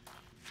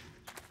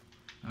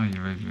 Oh,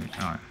 you're right.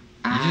 Alright.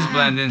 You just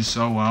blend in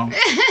so well.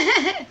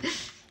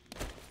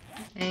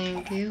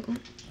 Thank you.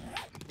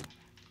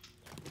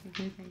 Thank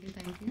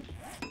you.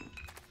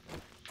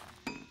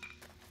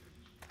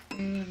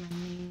 Okay, let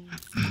me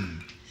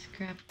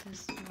scrap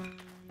this one.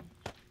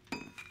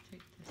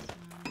 Take this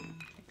one.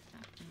 Take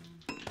that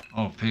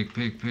one. Oh,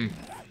 pig.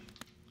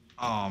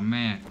 Oh,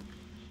 man.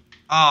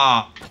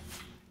 Oh.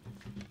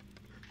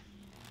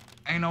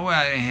 Ain't no way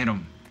I didn't hit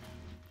him.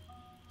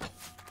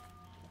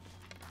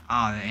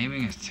 Ah, the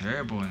aiming is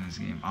terrible in this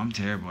game. I'm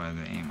terrible at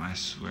the aim. I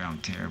swear I'm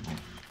terrible.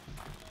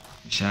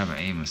 You should have an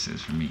aim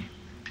assist for me.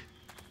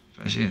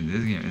 Especially in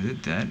this game. Is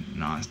it dead?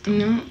 No, it's still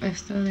No, it's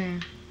still there.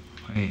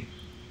 Wait.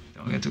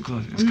 Don't get too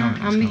close. It's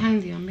coming. I'm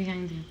behind you. I'm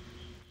behind you.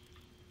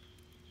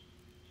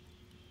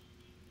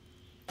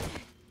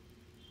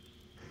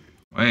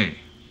 Wait.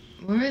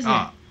 Where is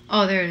it?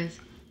 Oh, there it is.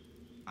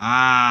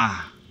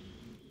 Ah.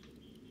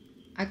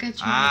 I could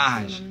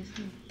try to. Let me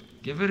see.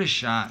 Give it a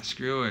shot.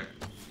 Screw it.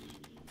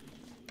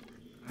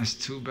 That's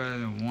two better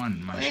than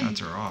one. My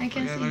shots are off. Look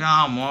at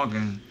how I'm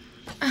walking.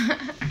 Right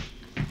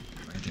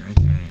there.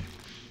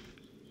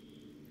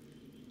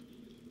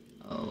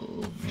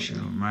 Oh.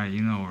 Right,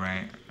 you know,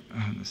 right?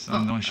 The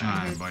sun don't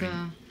shine, buddy.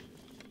 Oh,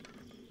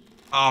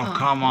 oh,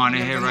 come on.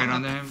 It hit right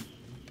under him.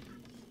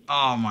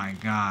 Oh, my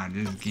God.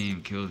 This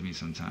game kills me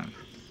sometimes.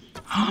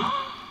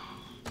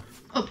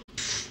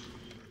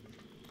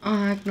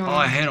 Oh, heck no. Oh,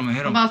 I hit him.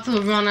 I'm about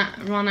to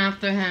run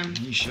after him.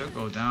 He should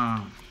go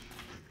down.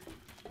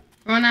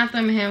 Run after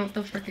him, hit him with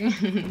the freaking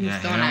stone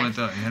axe.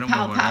 Hit him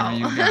with whatever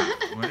you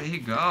got. Where did he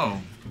go?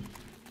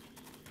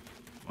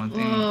 One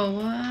thing. Whoa,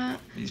 what?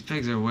 These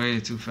pigs are way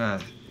too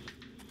fast.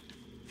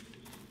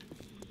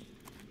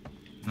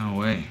 No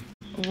way.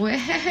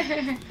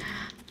 Where?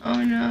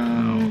 Oh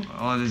no.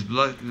 Oh, this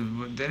blood.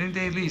 Didn't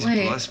they at least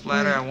blood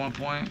splatter at one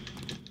point?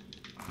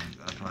 Oh,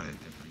 that's probably a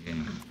different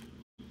game.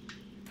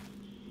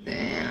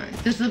 Damn,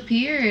 it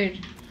disappeared.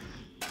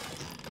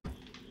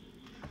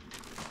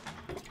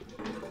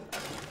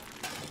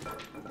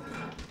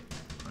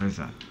 What is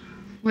that?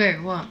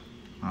 Where? What?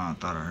 Oh, I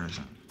thought I heard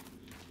something.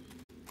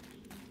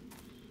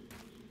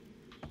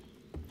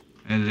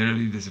 It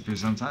literally disappears.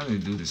 Sometimes they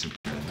do disappear.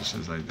 It's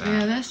just like that.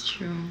 Yeah, that's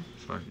true.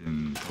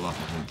 Fucking pull off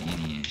a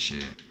Houdini and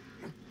shit.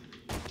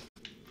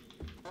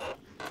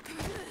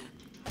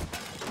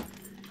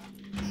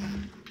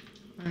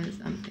 What is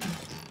something?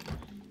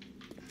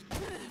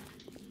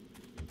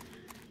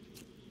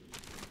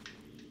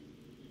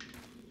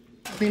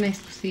 It'd be nice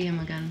to see him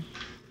again.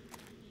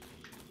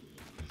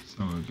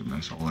 So we can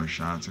miss all our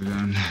shots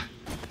again.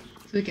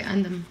 So we can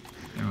end them.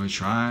 Yeah, we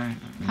try.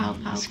 I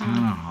mean, it's kind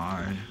of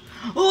hard.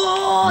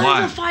 Oh,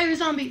 there's a fire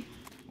zombie.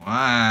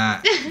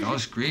 What? Don't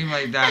scream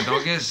like that.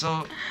 Don't get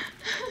so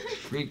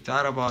freaked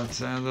out about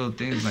saying little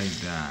things like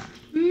that.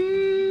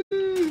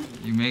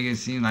 You make it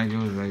seem like it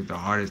was like the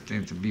hardest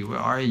thing to beat. Where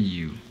are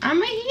you? I'm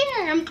right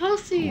here. I'm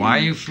close to you. Why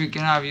are you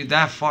freaking out? You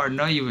that far?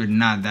 No, you were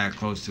not that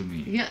close to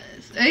me. Yes.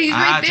 He's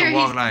right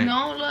there.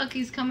 No, look,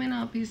 he's coming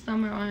up. He's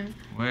somewhere on.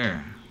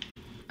 Where?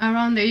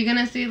 Around there. You're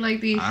gonna see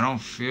like these. I don't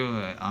feel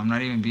it. I'm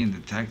not even being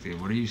detected.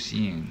 What are you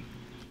seeing?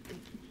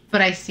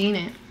 But I seen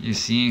it. You're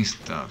seeing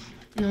stuff.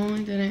 No, I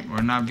didn't.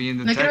 We're not being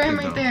detected. Look at him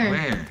right there.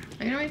 Where?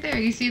 Look at him right there.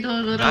 You see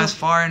those little. That's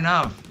far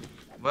enough.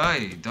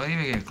 Wait, don't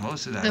even get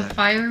close to that. That's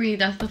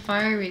the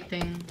fiery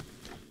thing.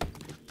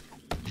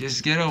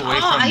 Just get away from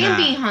that. Oh, I am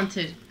being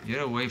hunted.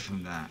 Get away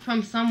from that.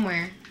 From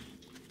somewhere.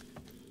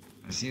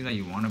 It seems like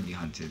you want to be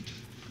hunted.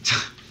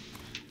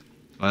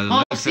 By the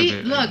looks of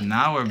it, look.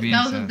 Now we're being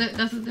that's a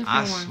different one.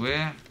 I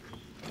swear.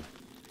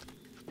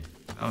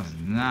 That was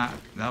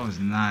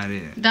not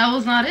it. That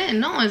was not it.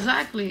 No,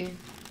 exactly.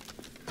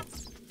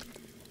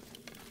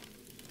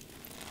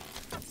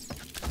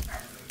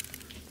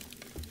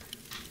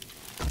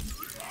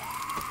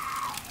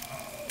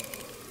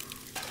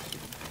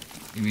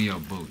 Give me your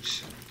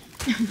boots.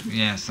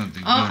 Yeah,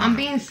 something good. Oh, I'm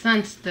being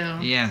sent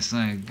still. Yeah,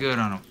 something good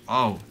on them.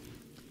 Oh.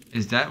 What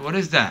is that? What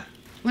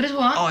is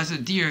what? Oh, it's a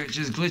deer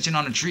just glitching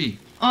on a tree.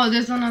 Oh,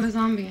 there's another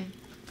zombie.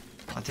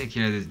 I'll take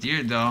care of this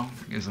deer though.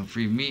 Get some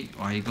free meat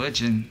while he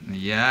glitching.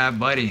 Yeah,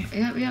 buddy.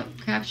 Yep,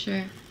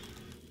 capture.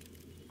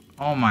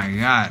 Oh my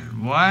god,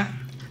 what?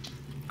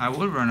 I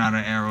would run out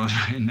of arrows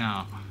right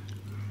now.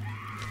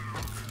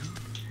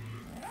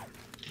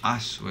 I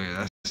swear,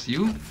 that's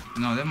You?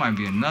 No, there might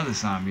be another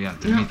zombie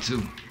after No. me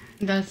too.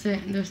 That's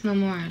it. There's no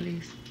more at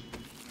least.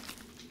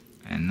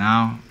 And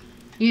now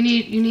You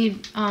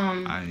need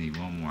I need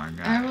one more. I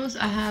got it. arrows.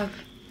 I have.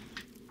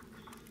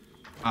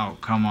 Oh,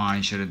 come on.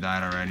 You should have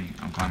died already.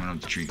 I'm climbing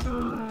up the tree.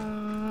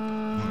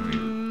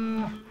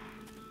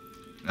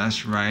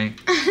 That's right.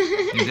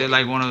 You did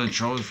like one of the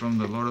trolls from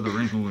the Lord of the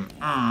Rings movie.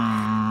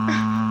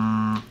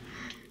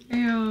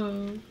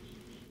 Ew.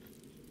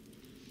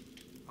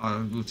 Oh,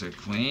 those boots are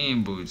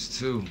clean boots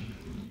too.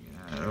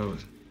 Yeah,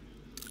 those.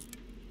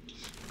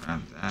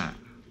 Scrap that.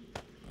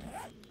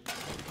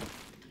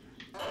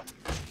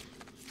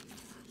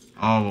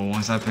 Oh, but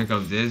once I pick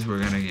up this, we're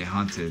gonna get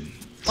hunted.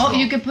 Oh, So-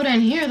 you could put it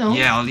in here though.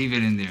 Yeah, I'll leave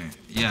it in there.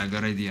 Yeah,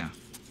 good idea.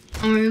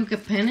 Or maybe we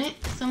could pin it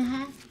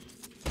somehow.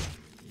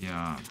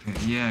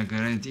 Yeah,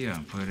 good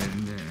idea. Put it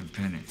in there and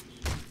pin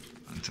it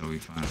until we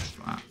find a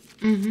spot.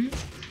 Mhm.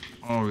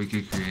 Or we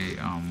could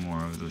create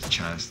more of those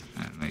chests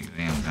and like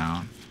lay them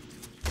down.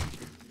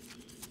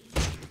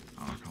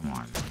 Oh, come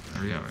on.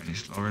 Hurry up. Any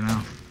slower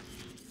now?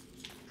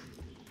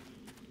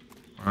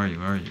 Where are you?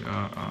 Where are you?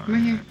 Oh,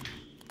 Right here.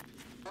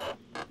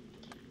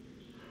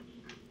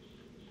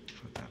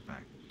 Put that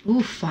back.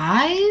 Ooh,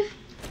 5?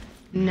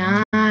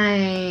 Nice.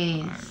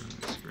 Alright,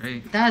 that's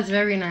great. That's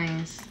very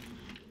nice.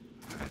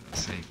 Alright,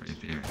 that's safe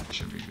right there.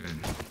 Should be good.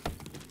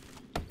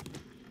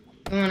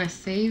 You wanna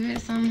save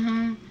it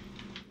somehow?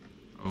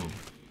 Oh,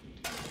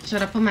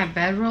 Should I put my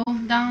bedroll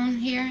down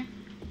here?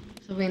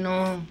 So we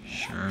know.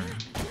 sure.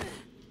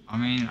 I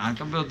mean, I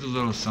could build a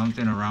little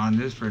something around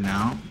this for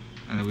now.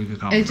 And then we could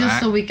come It's back.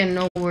 just so we can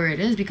know where it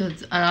is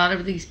because a lot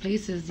of these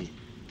places,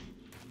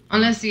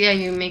 unless yeah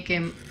you make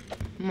it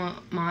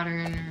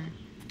modern or.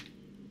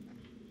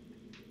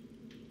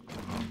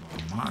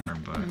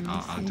 Modern, but Let me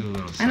I'll see. do a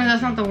little I know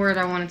that's not something. the word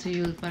I wanted to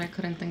use, but I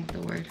couldn't think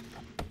of the word.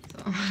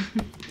 So.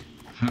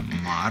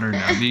 Modern,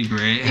 that'd be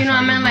great. You know,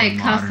 I meant like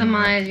Modern,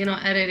 customize, you know,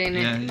 editing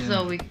it Yeah, yeah.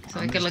 so it could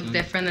look Understood.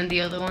 different than the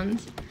other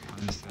ones.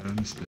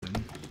 Understood.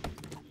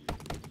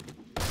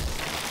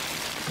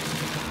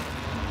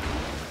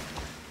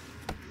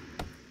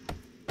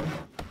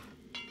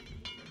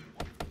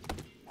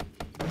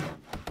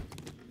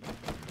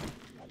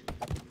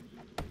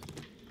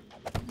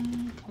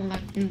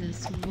 Collecting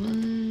this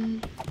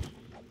wood.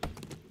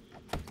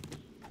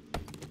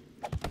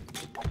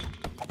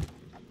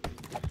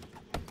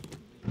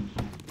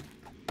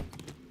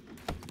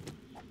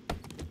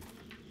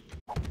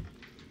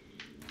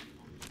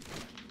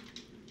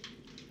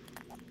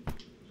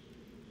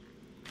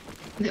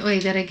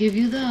 Wait, did I give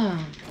you the?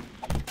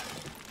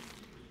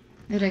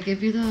 Did I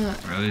give you the?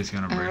 Really, it's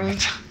gonna bring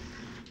Arrows. it.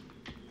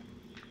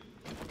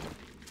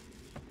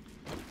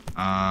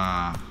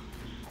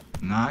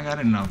 No, I got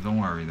enough. Don't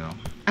worry though.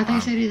 I thought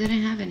you said you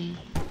didn't have any.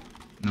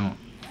 No,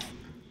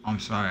 I'm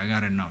sorry. I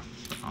got enough.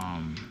 Do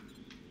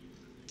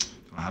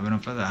I have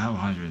enough feathers? I have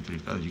 103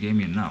 feathers. You gave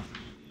me enough.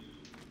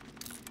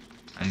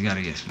 I just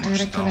gotta get some I more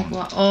gotta collect stone.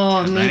 what?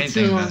 Oh, If me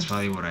anything, too. that's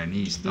probably what I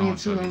need. Stone.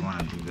 So if too. you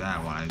wanna do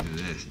that while I do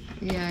this.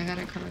 Yeah, I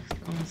gotta collect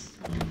stones.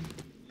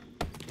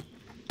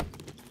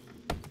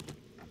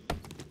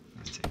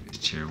 Let's take this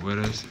chair with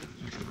us.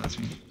 If it lets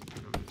me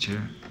pick up the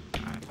chair.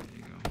 Alright, there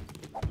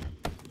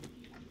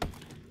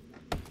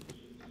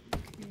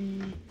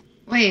you go.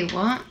 Wait,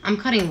 what? I'm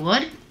cutting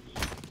wood?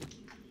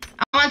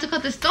 I want to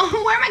cut the stone.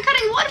 Where am I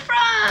cutting wood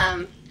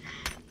from?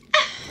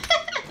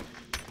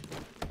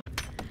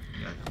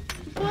 Yeah,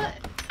 What?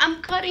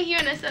 I'm cutting here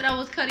and I said I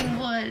was cutting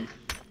wood.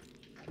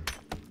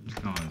 I'm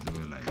just gonna do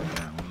it like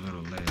that. One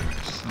little layer.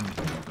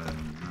 Something better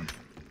than nothing.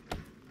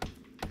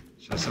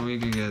 Just so we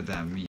can get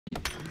that meat.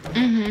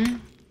 Mm-hmm.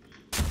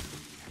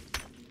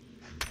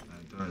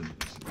 That does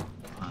this a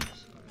lot, so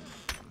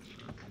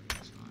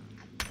that's fine.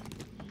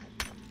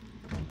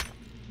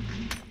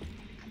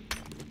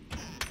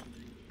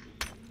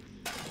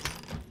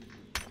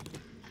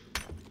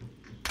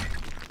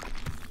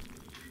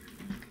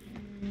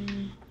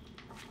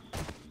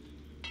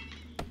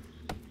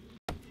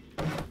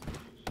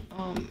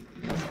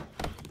 Yes.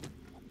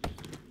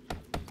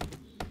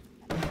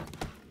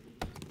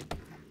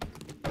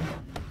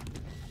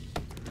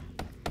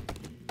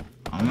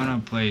 I'm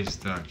gonna place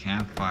the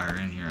campfire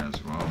in here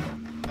as well.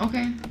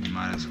 Okay. You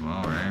might as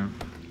well, right?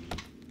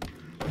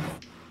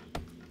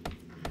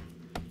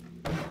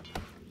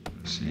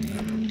 Let's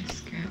see.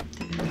 Scrap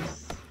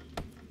this.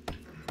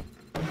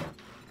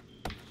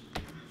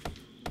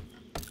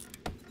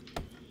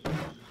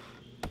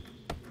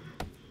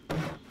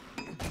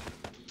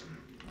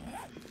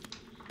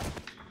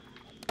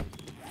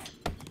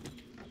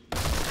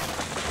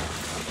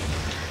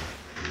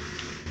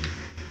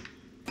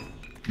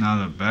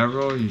 Now the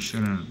barrel, you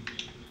shouldn't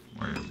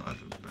worry about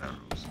the barrel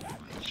so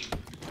much.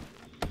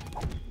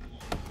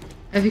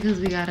 That's because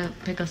we gotta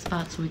pick a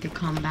spot so we could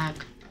come back.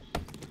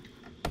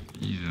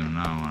 You do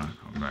not want to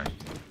come back.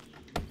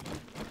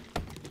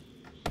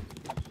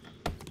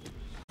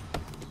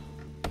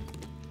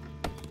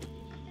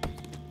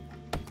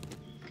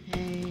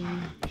 Okay.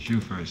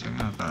 Shoot for a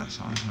second. I thought I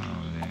saw something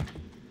over there.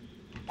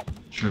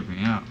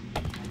 Tripping out.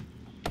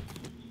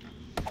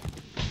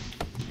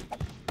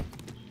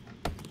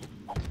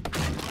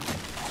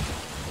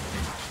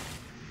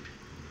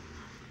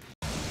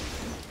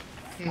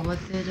 Okay, what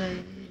did I...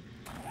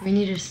 We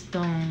needed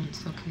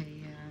stones. Okay,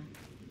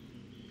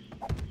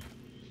 yeah.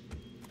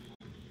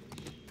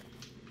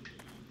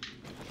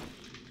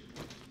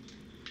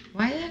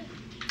 Why did...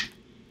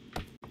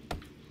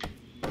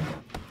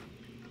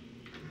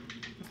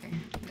 Okay,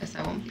 guess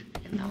I won't be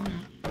picking that one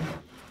up.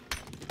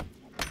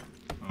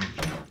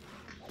 Okay.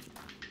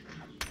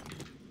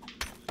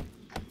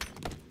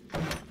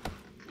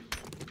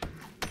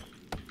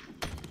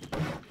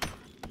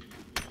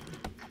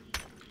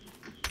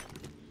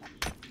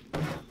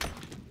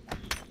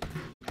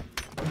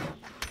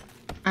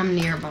 I'm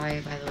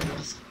nearby, by the way,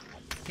 just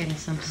getting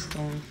some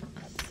stone for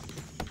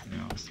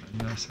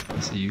us. I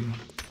see you.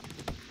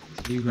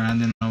 See you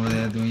grinding over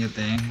there, doing your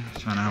thing,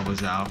 trying to help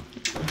us out.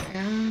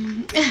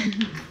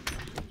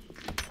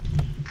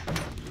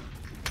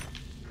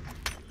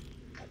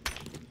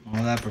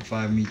 All that for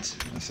 5 meats.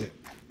 That's it.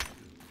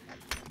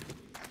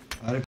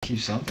 Gotta keep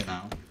something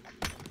out.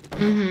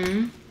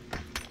 Mm-hmm.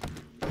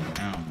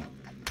 Now,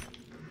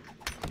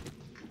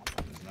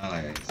 it's not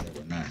like I said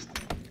we're not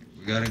staying here.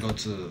 We gotta go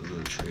to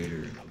the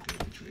trader.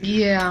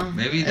 Yeah.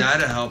 Maybe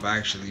that'll help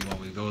actually when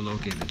we go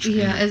locate the trader.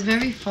 Yeah, it's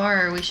very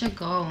far. We should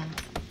go.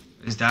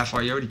 Is that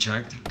far? You already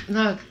checked?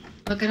 Look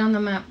it on the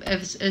map.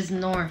 It's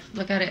north.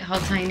 Look at it, how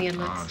tiny it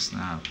looks. Oh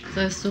snap!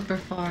 So it's super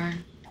far.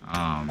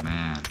 Oh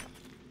man.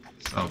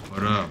 So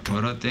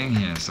put a thing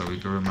here so we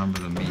can remember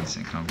the meats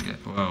and come get.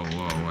 Whoa,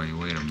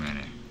 wait a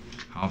minute.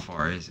 How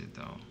far is it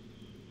though?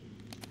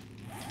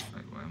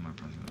 Wait, why am I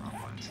pressing the wrong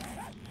buttons?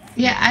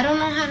 Yeah, I don't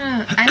know how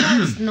to. I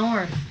know it's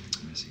north.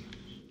 Let me see.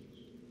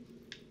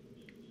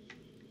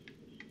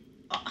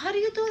 How do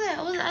you do that?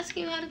 I was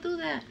asking you how to do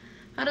that.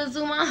 How to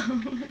zoom out.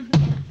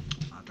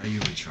 I thought you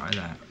would try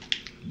that.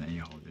 And then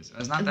you hold this.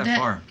 It's not that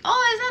far.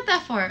 Oh, it's not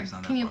that far. It's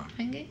not that Can you far.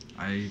 ping it?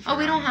 Oh,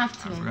 we don't have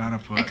to. I forgot to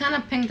put. I kind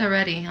of pinged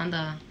already on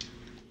the.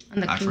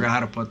 I forgot how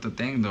to put the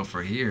thing though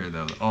for here.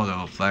 The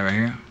whole flag right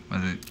here.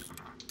 Was it?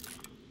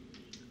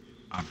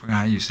 I forgot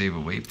how you save a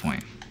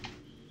waypoint.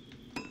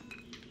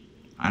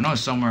 I know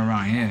it's somewhere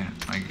around here.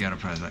 Like you gotta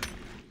press that.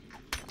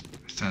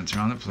 Center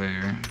on the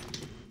player.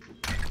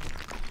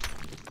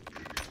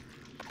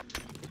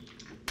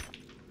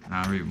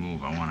 Now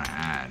remove. I want to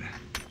add.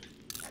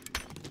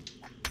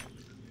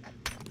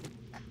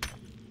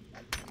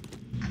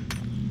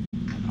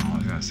 I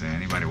was gonna say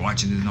anybody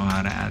watching this know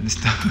how to add this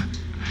stuff.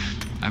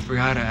 I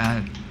forgot how to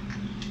add.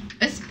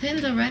 It's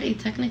pinned already,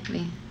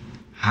 technically.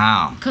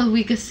 How? Cause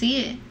we could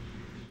see it.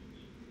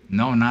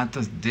 No, not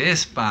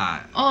this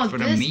spot. Oh, for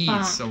this the meat,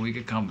 spot. so we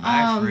could come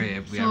back for it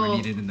if we ever so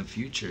need it in the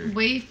future.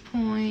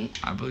 Waypoint.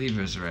 I believe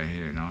it's right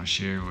here. No,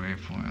 share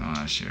waypoint. No,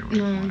 not share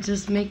waypoint. No,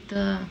 just make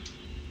the.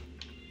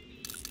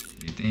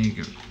 You think you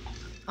could?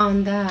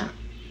 On that.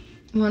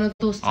 One of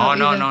those. Oh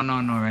no,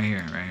 right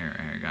here.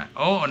 Got.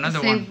 Oh, another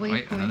Save one.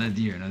 Wait, waypoint. another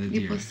deer.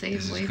 You put save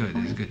This is waypoint. good.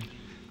 This is good.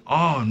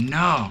 Oh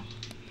no.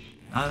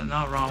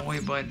 No, wrong way,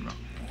 bud.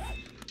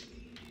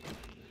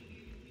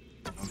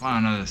 I'll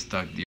find another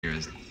stuck deer.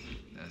 That's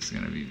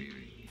gonna be beauty.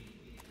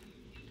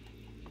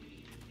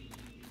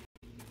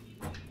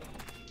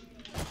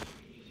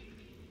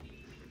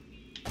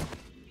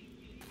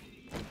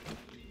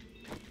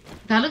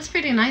 That looks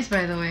pretty nice,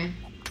 by the way.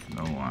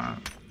 No,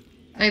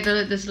 Like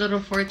this little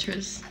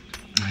fortress.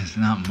 it's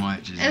not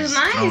much. It's just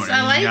nice.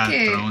 I like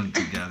it. Thrown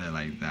together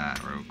like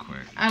that, real quick.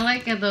 I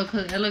like it though,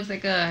 cause it looks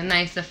like a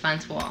nice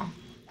defense wall.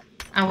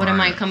 I wouldn't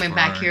mind coming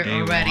back here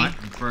already.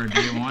 For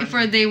day one?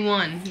 For day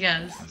one,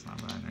 yes. That's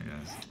not bad, I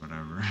guess.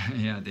 Whatever.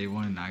 Yeah, day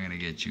one not gonna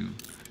get you.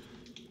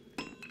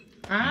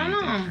 I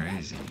don't anything know.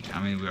 crazy.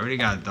 I mean, we already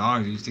got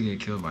dogs. We used to get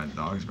killed by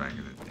dogs back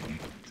in the day.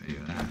 I'll tell you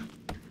that.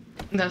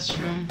 That's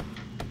true.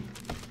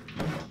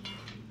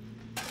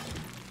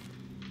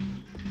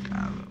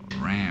 Got a little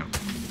ramp.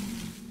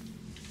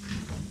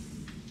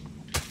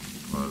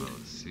 Put a little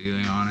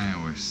ceiling on it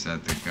and we're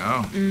set to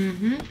go.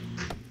 Mm-hmm.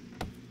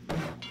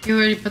 You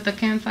already put the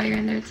campfire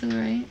in there too,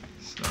 right?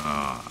 So,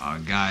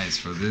 guys,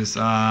 for this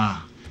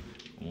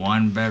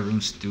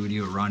 1-bedroom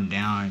studio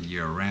rundown,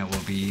 your rent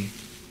will be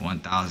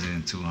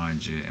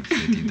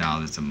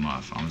 $1,250 a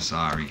month. I'm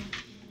sorry.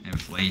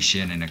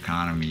 Inflation and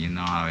economy, you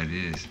know how it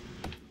is.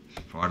 It's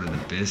part of the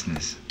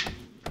business.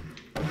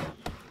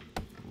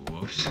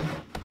 Whoops.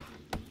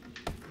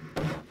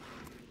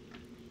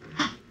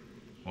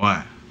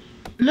 What?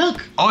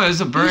 Look. Oh, it was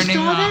a burning.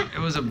 saw that? It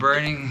was a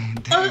burning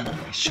thing.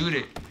 Shoot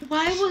it.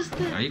 Why was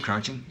that? Are you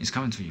crouching? He's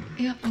coming to you.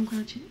 Yep, I'm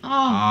crouching. Oh.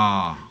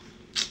 Oh.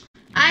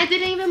 I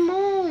didn't even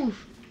move.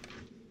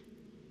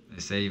 They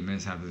say you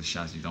miss half of the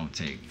shots you don't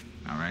take.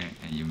 All right,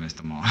 and you missed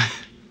them all.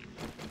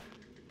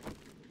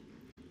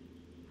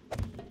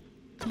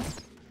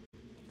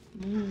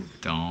 Move.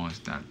 Don't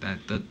stop that.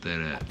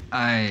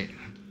 Alright.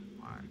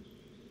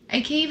 I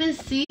can't even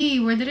see.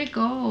 Where did it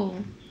go?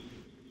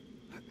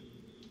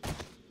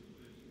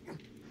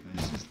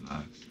 This just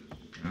nuts.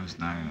 It was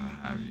not gonna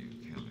have you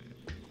kill it.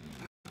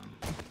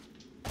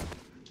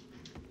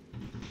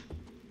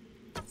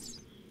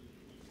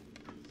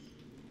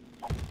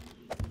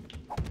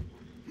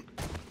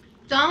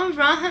 Don't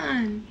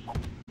run.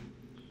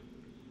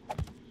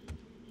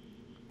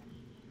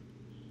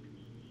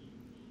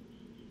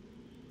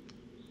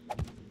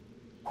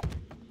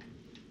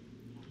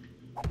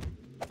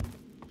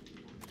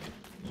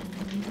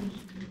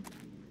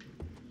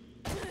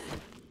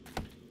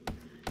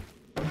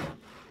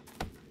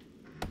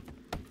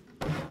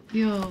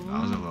 Yo,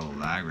 That was a little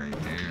lag right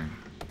there.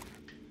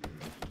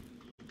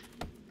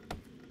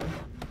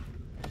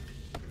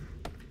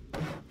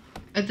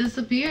 it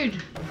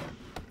disappeared.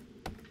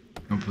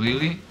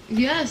 Completely?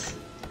 Yes.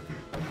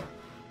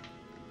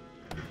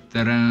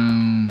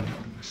 Ta-da!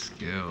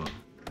 Skill.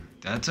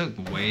 That took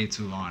way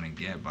too long to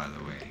get, by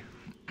the way.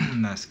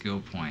 That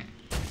skill point.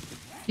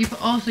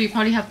 So you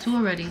probably have 2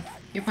 already.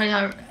 You probably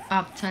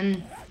have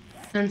 10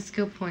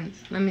 skill points.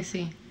 Let me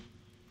see.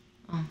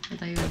 Oh, I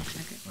thought you were gonna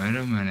check it. Wait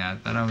a minute. I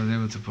thought I was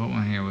able to put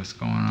one here. What's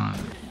going on?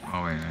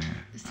 Oh, wait, right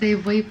here.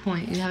 Save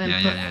waypoint. You haven't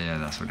put. Yeah.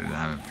 That's what it is. I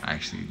haven't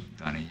actually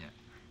done it yet.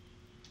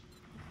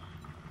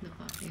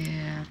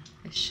 Yeah,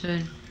 it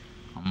should.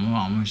 I'm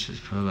gonna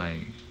just put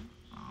like.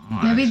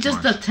 Maybe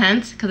just the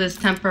tent, because it's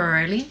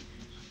temporarily.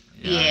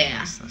 Yeah. I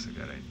guess that's a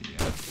good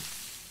idea.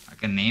 I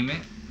can name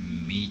it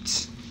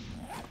Meats.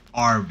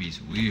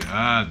 Arby's. We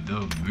have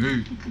the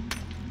meat.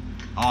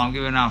 Oh, I'm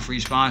giving out free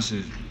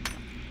sponsors.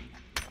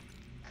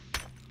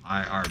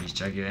 Alright, Arby's,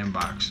 check your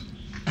inbox.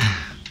 You're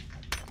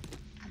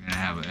gonna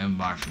have an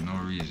inbox for no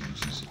reason,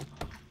 since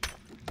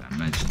I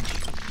mentioned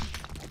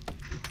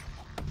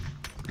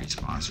free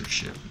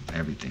sponsorship,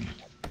 everything.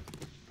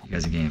 You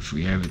guys are getting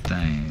free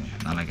everything.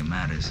 Not like it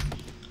matters.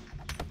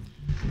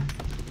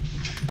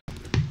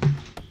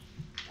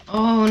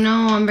 Oh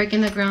no, I'm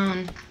breaking the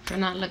ground for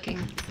not looking.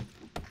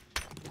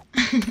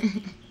 You're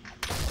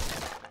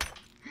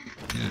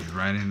just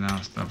writing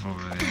down stuff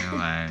over there,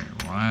 like,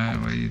 what?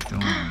 What are you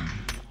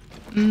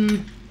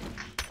doing?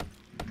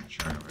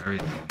 Track of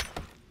everything.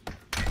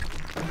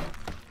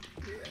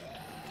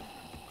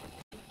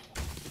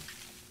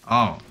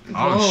 Oh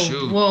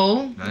shoot.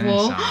 Whoa. That didn't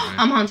sound good.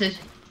 I'm haunted.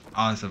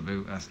 Oh, it's a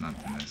big, that's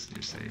nothing,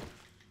 you're safe.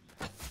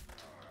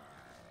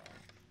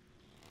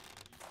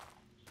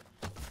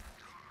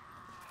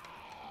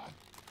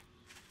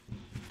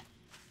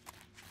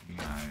 You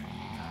got it.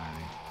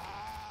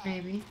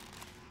 Maybe.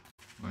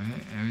 Wait,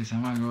 every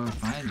time I go to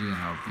find you and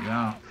help you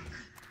out.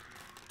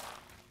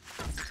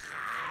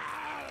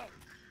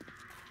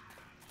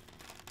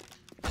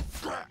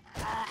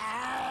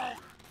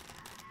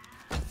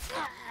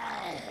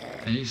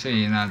 And you say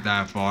you're not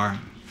that far.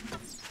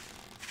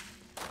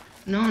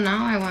 No,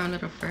 now I went a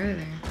little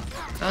further.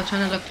 So I was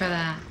trying to look for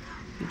that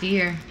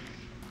deer.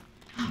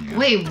 Yeah.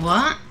 Wait,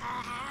 what?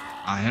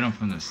 I hit him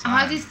from the side.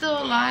 How is he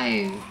still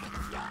alive?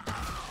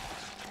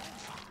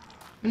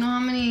 You know how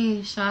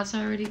many shots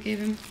I already gave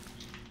him?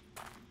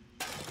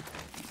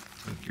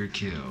 Took your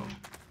kill.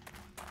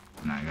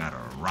 And I got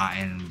a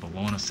rotten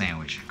bologna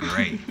sandwich.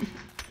 Great.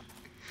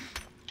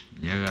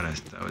 You gotta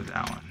start with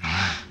that one.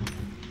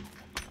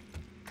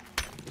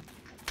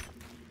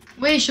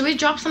 Wait, should we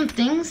drop some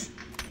things?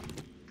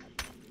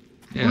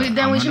 Yeah,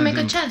 Then we should make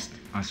a chest.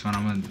 That's what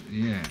I'm gonna,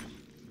 yeah.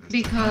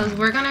 Because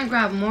we're gonna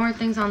grab more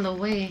things on the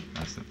way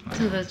That's the plan.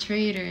 to the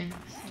trader.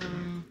 So,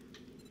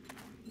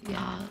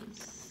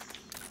 yes.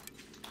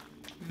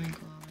 Let me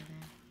go over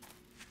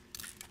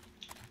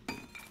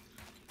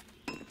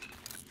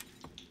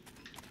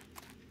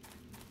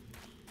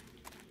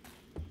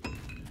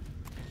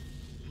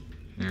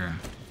there. Here,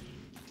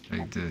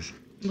 take this.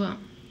 What?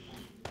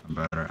 A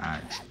better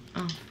axe.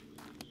 Oh.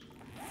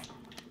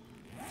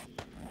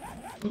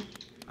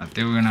 I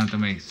think we're gonna have to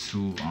make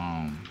two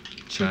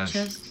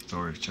chests?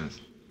 storage chests.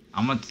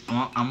 I'm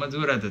gonna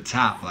do it at the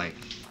top, like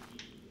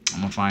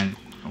I'm gonna find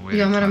a way.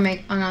 You want me to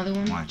make another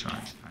one? My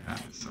charge. I got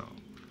it. So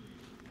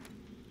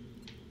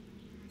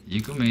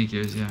you can make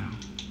yours, yeah.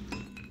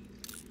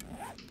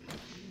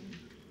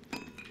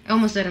 It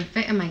almost didn't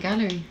fit in my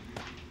gallery.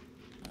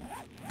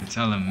 You're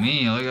telling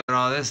me? Look at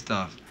all this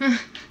stuff.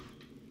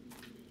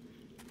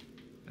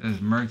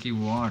 There's murky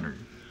water.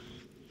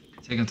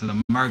 Take them to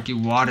the murky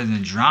waters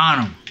and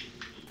drown them.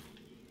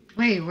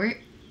 Wait, where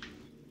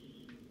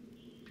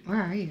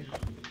are you?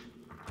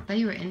 I thought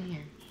you were in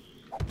here.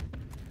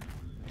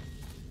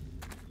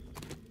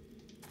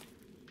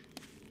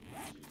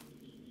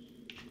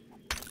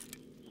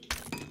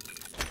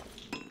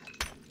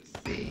 Let's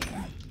see.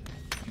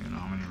 You know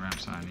how many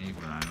ramps I need,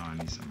 but I know I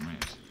need some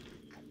ramps.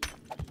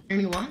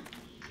 Any what?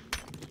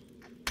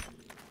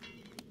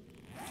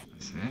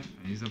 That's it?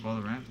 I used up all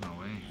the ramps? No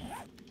way.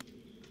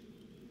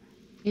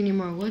 You need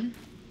more wood?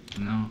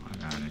 No, I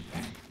got it.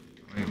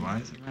 Wait, why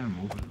is the ramp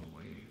moving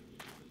away?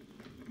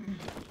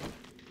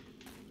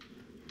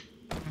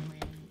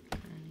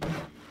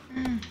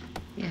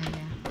 Yeah.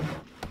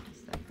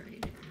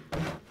 Separated.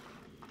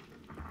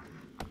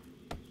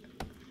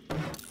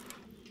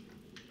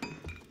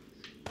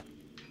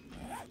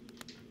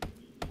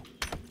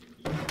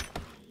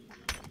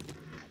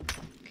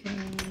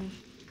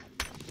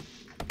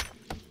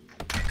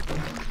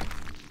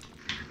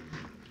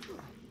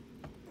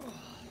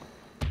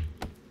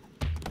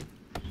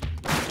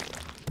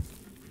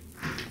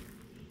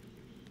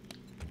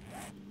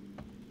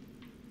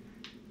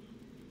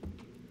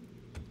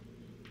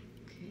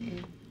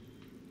 Okay.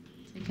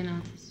 Taking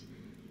out this.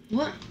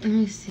 What? Let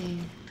me see.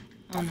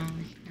 Oh no,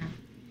 we can't.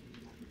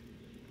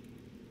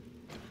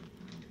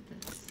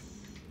 This.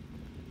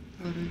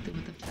 What do we do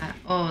with the fat?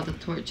 Oh, the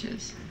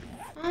torches.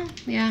 Oh,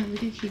 yeah, we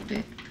can keep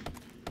it.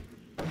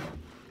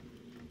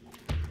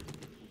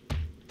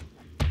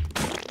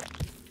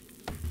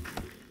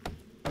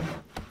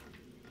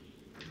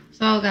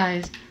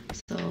 guys,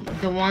 so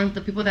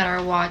the people that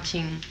are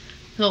watching,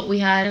 so we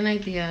had an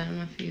idea, I don't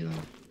know if you,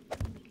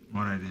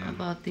 What idea?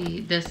 about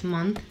this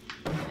month,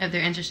 if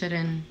they're interested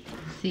in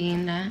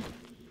seeing that.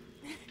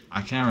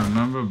 I can't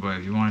remember, but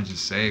if you want to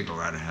just say it, go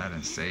right ahead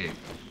and say it.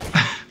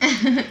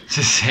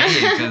 Just say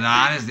it, because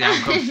honestly,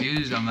 I'm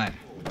confused. I'm like,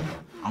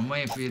 I'm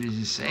waiting for you to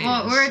just say it.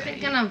 Well, Just we're say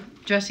thinking it.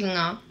 of dressing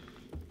up,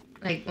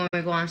 like when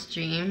we go on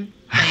stream.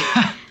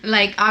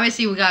 Like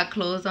obviously we got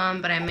clothes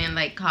on, but I mean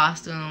like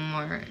costume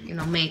or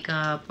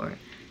makeup or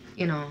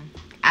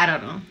I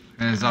don't know.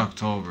 It's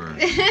October.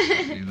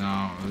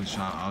 I was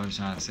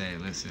trying to say,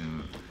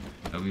 listen,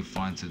 it'll be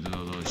fun to do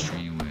a little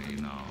stream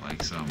with,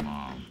 like some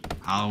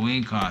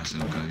Halloween costume,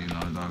 because it's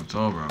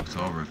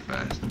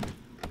Oktoberfest.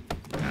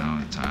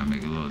 Trying to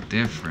make it a little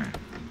different.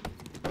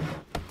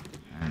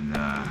 And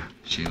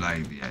she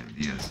liked the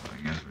idea, so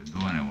I guess we're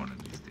doing it one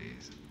of these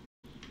days.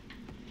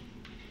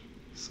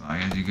 So I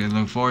guess you could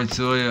look forward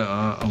to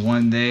it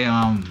one day.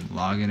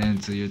 Logging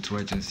into your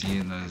Twitch and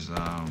seeing those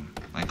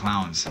like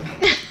clowns.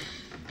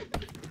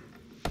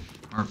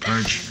 Or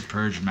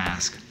purge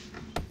mask.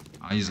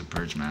 I'll use a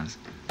purge mask.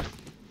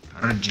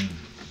 Purging.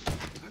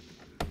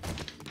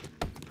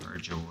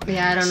 Purge away.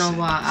 Yeah, I don't know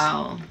what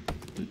I'll.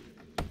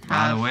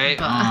 By the way,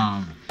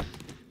 but-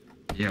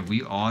 yeah,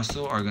 we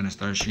also are gonna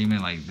start streaming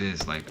like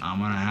this. Like I'm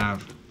gonna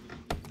have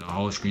the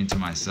whole screen to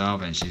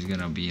myself, and she's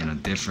gonna be in a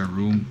different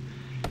room,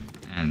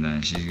 and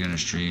then she's gonna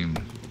stream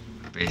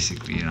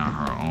basically on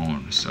her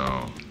own.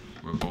 So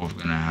we're both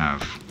gonna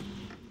have.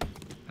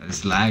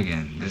 It's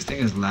lagging. This thing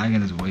is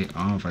lagging its way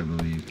off, I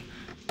believe.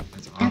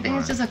 It's off. I think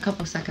it's just a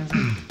couple seconds.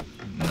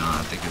 No,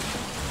 I think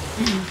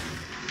it's.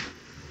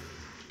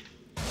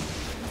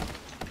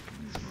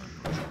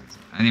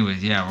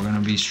 Anyways, yeah, we're gonna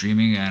be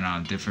streaming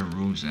in different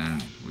rooms,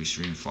 and we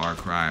stream Far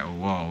Cry.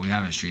 Whoa, we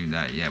haven't streamed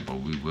that yet, but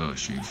we will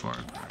stream Far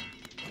Cry.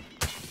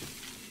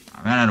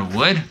 I ran out of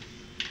wood?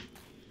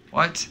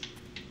 What?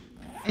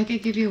 I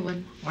could give you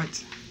wood.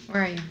 What?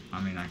 Where are you?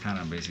 I mean, I kind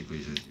of basically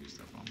just use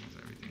stuff almost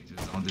everything.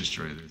 Just don't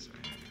destroy this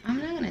right here. I'm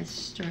not gonna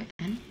destroy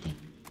anything.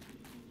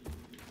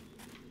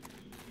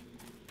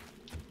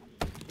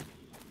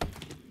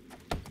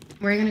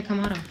 Where are you gonna come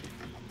out of?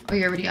 Oh,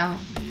 you're already out.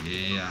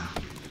 Yeah.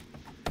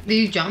 Did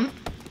you jump?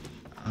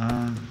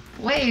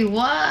 Wait,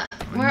 what?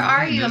 Where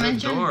are you?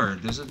 There's a door.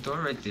 There's a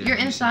door right there. You're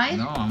inside?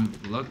 No,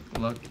 look.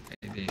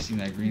 Hey, you see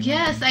that green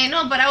Yes, line? I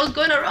know, but I was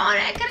going around.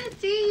 I couldn't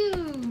see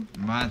you.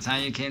 By the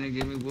time you came to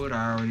give me wood,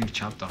 I already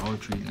chopped the whole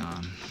tree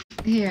down.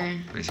 Here.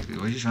 Basically,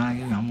 what are you trying to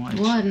give me? How much?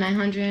 Wood,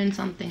 900 and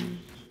something.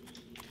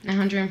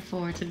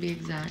 904 to be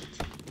exact.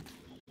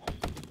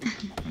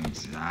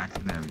 Exact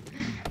and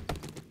everything.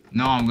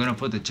 No, I'm gonna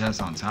put the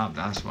chest on top.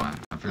 That's why.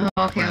 I figured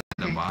Oh, if I okay, put it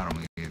at okay. the bottom,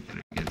 we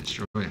get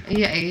destroyed.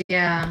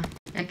 Yeah,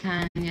 I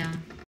can, yeah.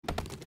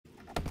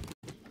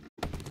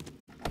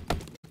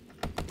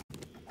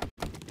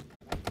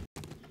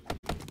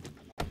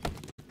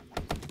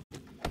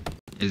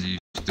 Is he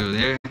still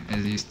there?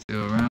 Is he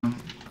still around?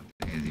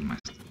 I think Izzy might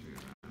still be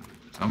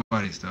around.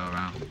 Somebody's still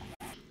around.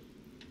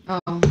 Oh,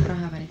 I don't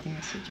have anything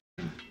else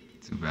to do.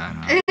 Too bad,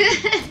 huh?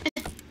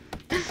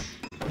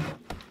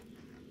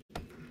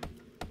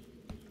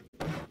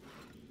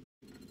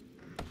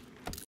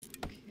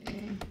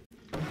 Okay.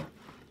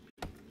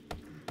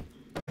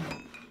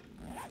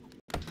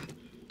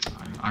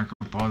 I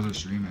could pause the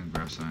stream and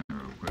grab something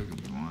real quick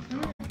if you want,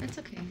 though. It's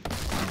okay.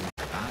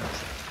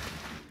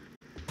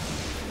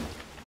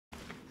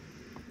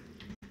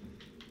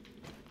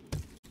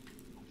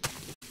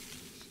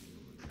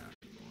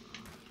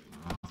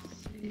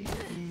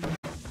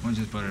 We'll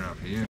just put it up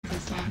here.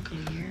 It's all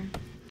clear.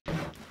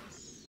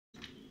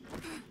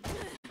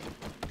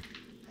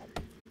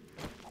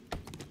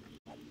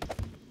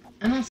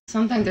 I know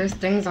sometimes there's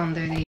things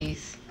under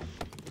these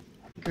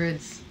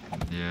grids.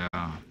 Yeah.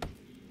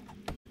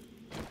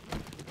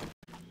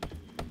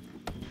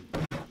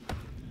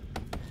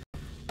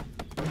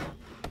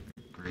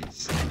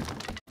 Great.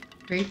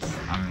 Grates?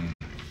 I mean,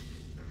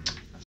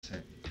 that's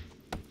it.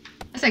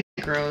 That's like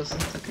gross.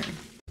 It's okay.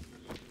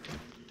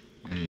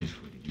 It is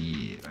what it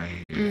is.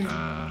 Right here.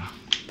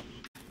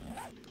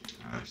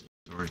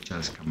 Storage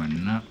chest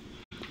coming up.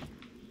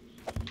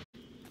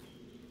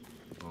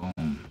 Boom.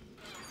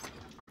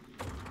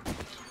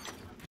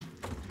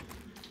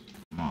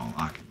 I'm gonna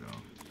lock it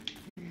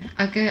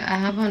though. Okay, I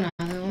have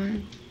another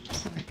one,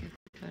 so I could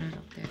put it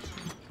up there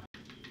too.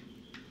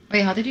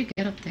 Wait, how did you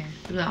get up there?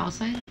 Through the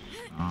outside?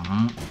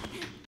 Uh-huh.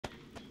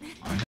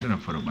 I'm just gonna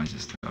put a bunch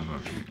of stuff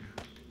up here.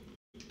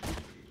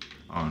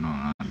 Oh no,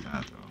 not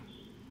that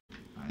though.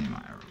 I need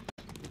my arrows.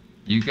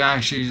 You can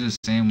actually use the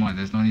same one.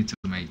 There's no need to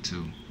make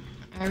two.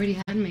 I already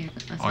had made a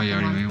second Oh, you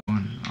already one. made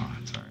one? Oh,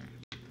 sorry.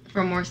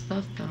 For more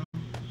stuff though.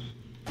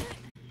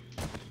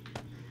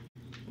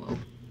 Whoa.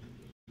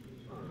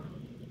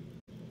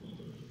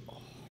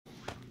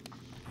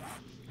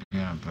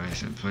 Yeah,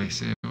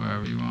 place it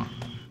wherever you want.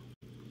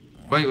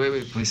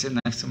 Wait, place it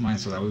next to mine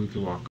so that way we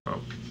can walk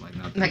up like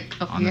nothing. Like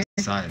up on here?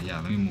 the side, yeah,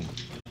 let me move.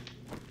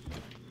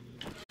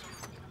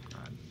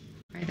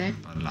 Right there?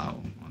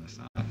 Allow on the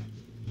side.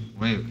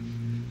 Wait,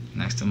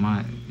 Next to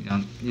mine.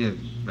 Yeah,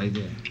 right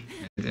there.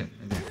 Right there.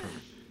 Right there.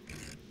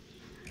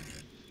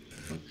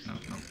 Perfect. No,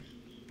 no.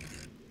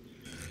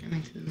 I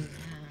meant to do that.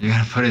 You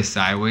gotta put it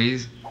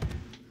sideways.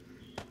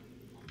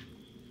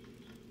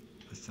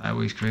 A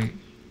sideways crate.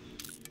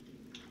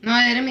 No,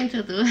 I didn't mean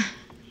to do it.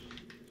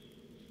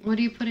 What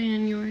are you putting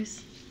in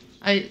yours?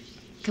 I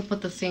could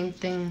put the same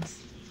things.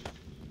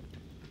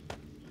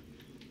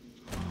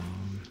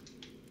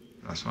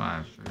 That's why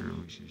I figured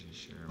we should just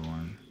share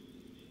one.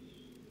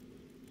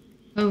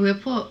 But we'll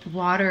put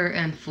water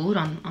and food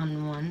on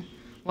one.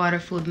 Water,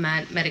 food,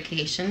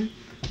 medication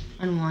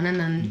on one, and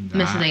then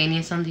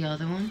miscellaneous on the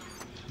other one.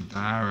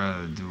 I'd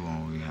rather do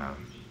when we have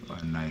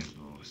a nice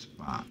little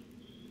spot.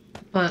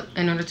 But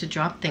in order to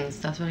drop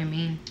things, that's what I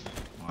mean.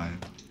 Why?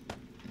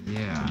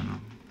 Yeah, I know.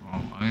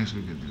 Well, I guess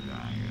we could do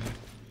that, I guess.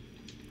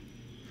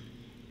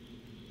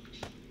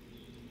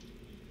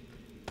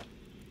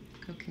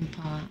 Cooking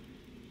pot.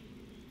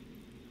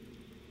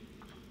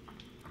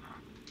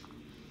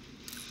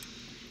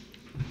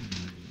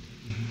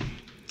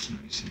 Let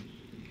me see.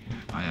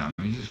 Oh yeah,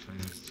 let me just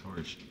place this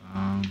torch.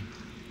 I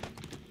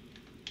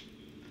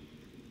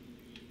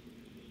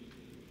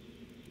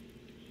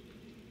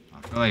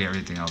feel like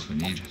everything else we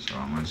need, so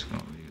I'm just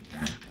gonna leave it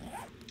there.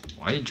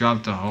 Why you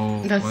drop the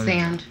whole? That's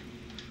sand.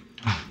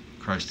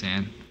 Crushed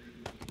sand.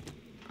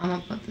 I'm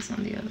gonna put this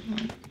on the other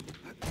one.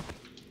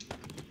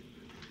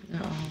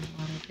 They're all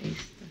water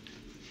based.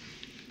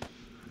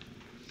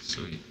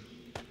 Sweet.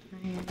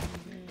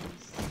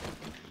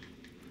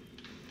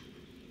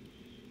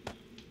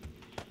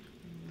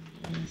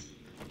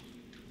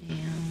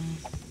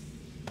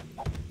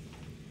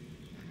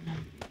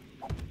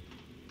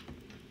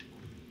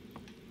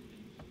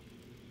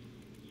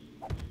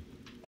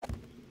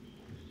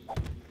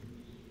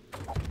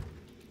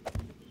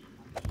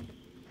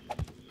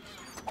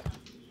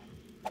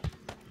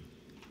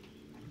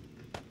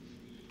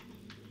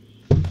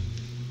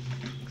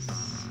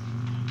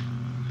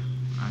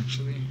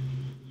 Actually,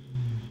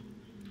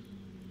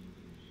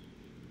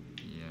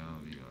 yeah,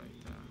 I'll leave it like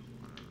that.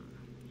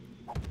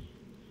 Whatever.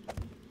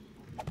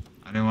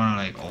 I didn't want to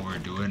like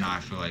overdo it. Now I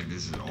feel like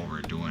this is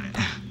overdoing it.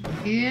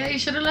 Yeah, you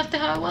should have left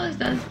it how it was.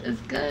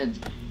 It's good.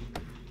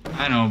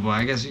 I know, but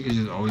I guess you could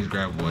just always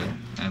grab wood,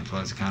 and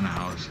plus, it kind of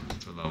helps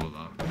to level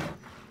up.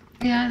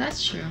 Yeah,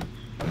 that's true.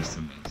 Just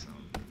to make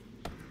some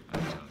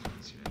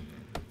adjustments here and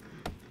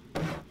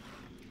there.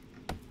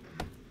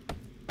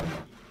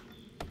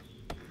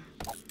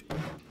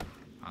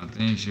 I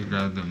think you should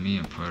grab the meat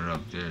and put it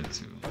up there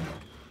too.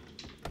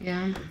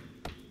 Yeah.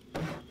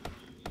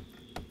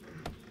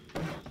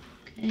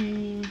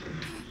 Okay.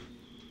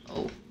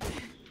 Oh.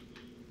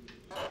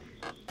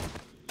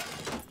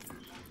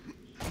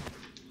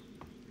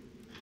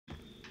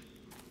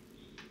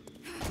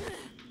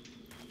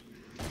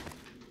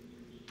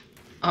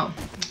 Oh.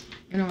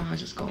 You know what? I'll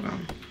just go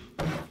around.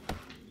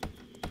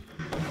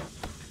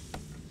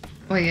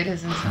 Wait, it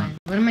is inside.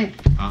 What am I?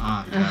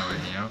 That way,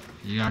 yep.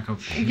 You got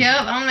confused.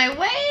 Yep, I'm like,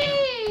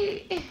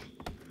 wait!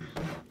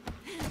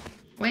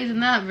 Wait, isn't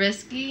that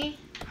risky?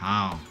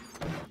 How?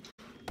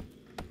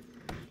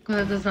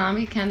 Because the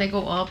zombie, can they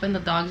go up and the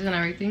dogs and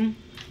everything?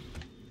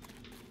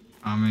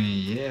 I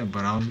mean, yeah,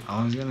 but I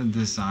was gonna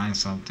design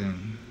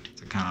something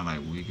to kind of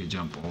like we could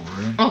jump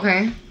over it.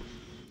 Okay.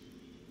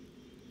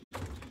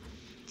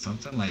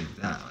 Something like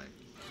that, like.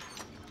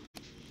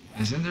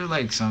 Isn't there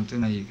like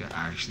something that you could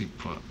actually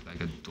put, like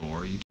a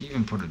door? You can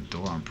even put a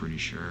door, I'm pretty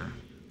sure.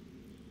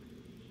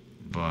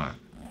 But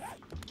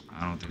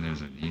I don't think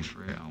there's a need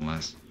for it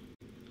unless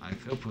I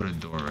could put a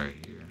door right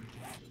here.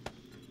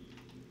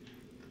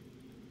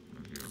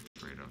 If you're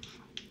afraid of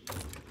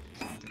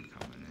something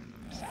coming in,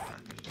 let me see if I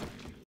can show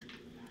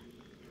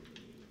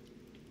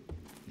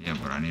you. Yeah,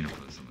 but I need to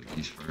put some of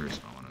these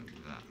first. I want to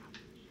do that.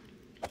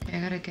 Okay,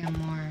 I gotta get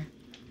more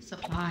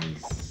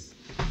supplies.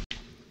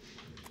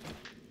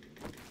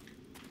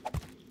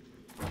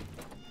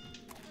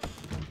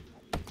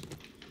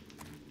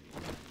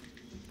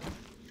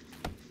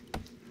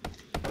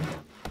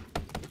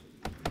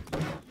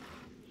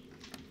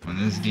 When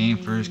this game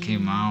first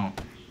came out,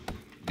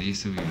 there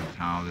used to be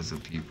countless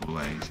of people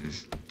like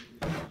just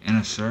in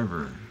a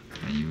server,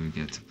 and you would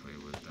get to play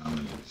with them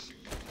and just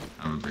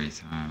have a great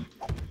time.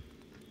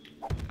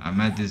 I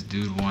met this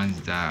dude once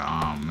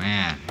that,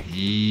 man,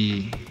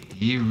 he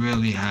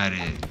really had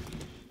it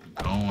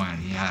going.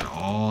 He had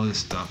all this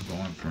stuff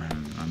going for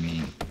him. I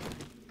mean,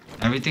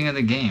 everything in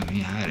the game, he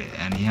had it,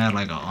 and he had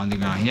like an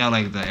underground. He had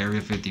like the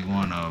Area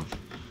 51 of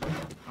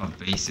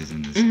bases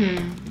in this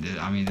game.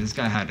 I mean, this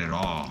guy had it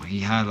all. He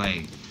had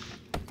like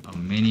a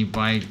mini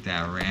bike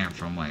that ran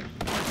from like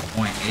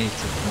point A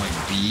to point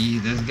B.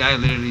 This guy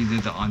literally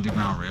did the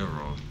Underground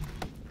Railroad.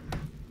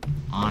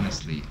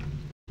 Honestly.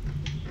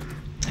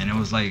 And it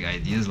was like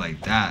ideas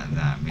like that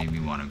that made me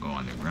want to go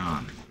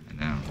underground. And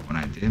then when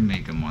I did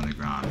make him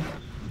underground,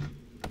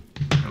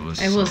 it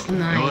was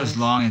nice. It was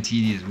long and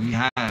tedious. We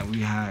had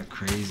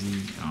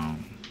crazy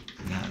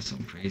we had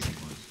some crazy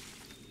ones.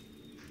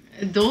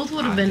 Those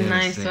would have been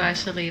nice to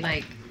actually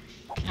like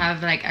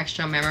have like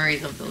extra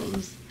memories of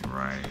those.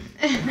 Right.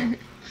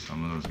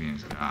 some of those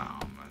games got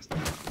all messed up.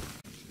 Just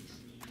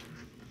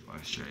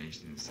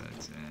frustration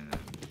sets in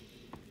and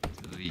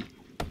delete.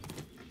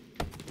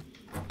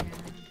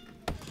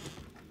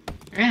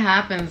 It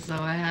happens though.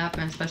 It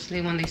happens, especially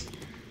when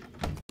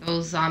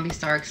those zombies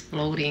start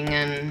exploding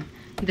and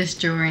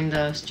destroying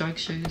the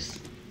structures.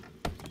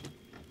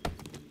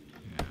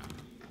 Yeah.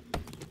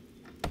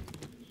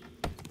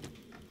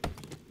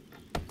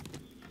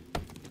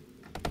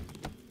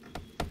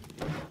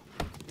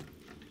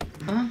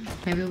 Oh,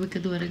 maybe we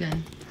could do it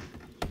again.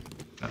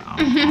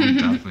 I'm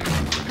definitely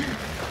gonna do it.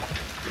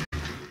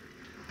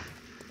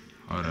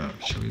 Hold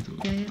up, should we do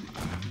it? Yeah. I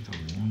have to do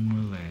one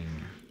more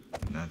layer.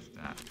 That's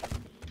that.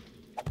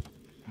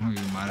 Oh,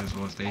 you might as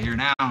well stay here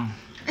now.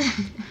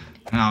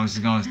 And I was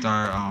just gonna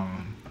start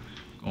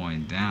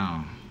going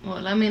down.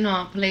 Well, let me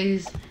know,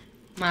 please.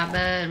 My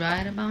bed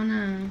right about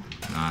now.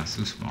 Nah, it's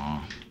too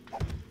small.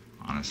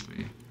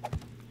 Honestly.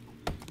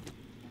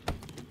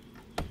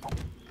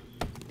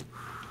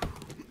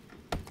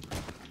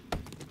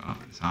 Oh,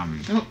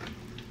 zombie. Oh,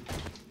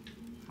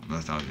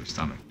 Unless that was your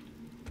stomach.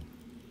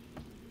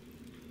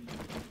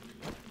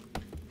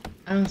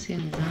 I don't see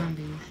any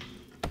zombies.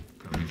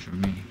 Could be for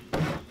me.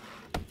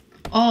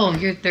 Oh,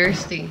 you're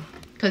thirsty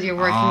because you're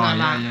working a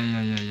lot.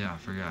 Yeah. I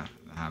forgot.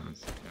 That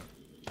happens. Yep.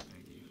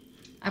 Thank you.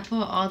 I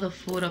put all the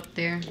food up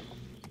there,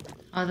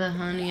 all the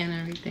honey and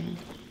everything.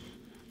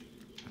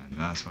 And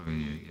that's what we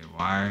need to get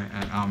water.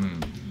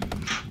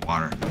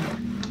 Water.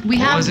 We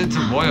What have. was it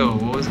to boil?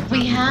 What was it? We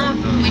to have.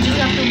 boil? We just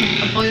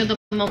have to boil the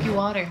milky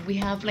water. We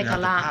have like We a got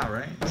the lot. pot,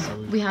 right?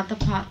 So We have the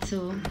pot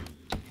too.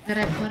 Did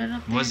I put it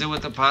up there? was it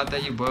with the pot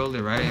that you boiled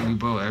it, right? We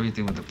boiled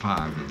everything with the pot,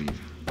 I believe.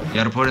 You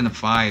gotta put it in the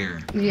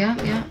fire.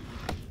 Yeah.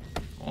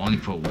 Only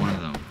put one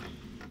of them.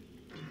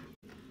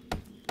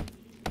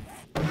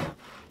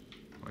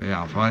 Well,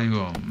 yeah, I'll probably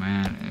go,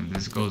 man, if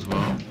this goes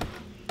well,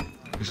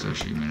 we start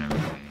streaming every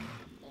day.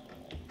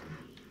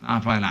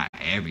 Probably not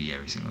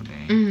every single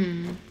day.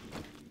 Mm-hmm.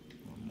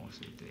 Well, most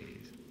of the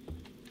days.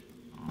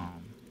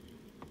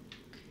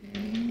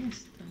 Okay,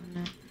 still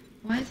no.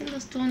 Why isn't the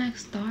still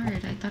next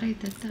start? I thought I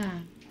did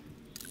that.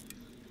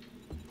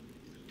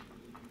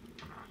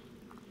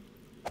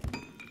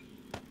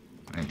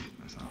 Wait,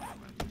 that's not what I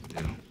meant to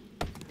do.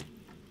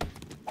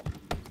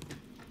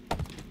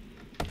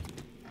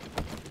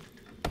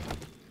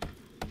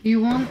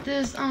 You want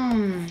this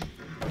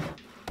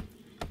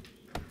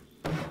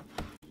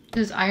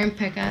iron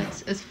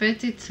pickaxe? It's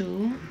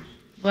 52,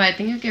 but I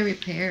think you can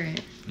repair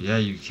it. Yeah,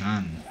 you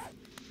can.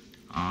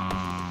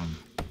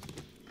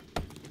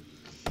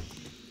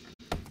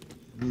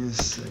 Give me a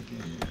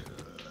second.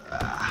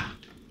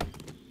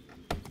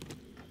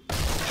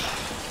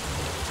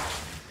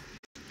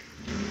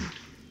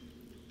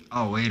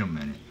 Oh, wait a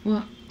minute.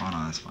 What? Oh,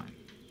 no, that's fine.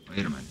 Wait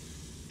a minute.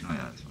 No,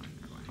 yeah, that's fine.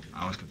 Never mind.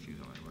 I was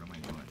confused. Like, what am I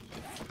doing?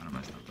 Kind of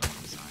messed up the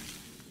other side.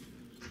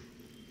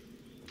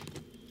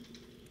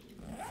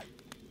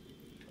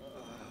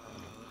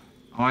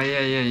 Oh,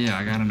 yeah.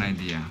 I got an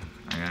idea.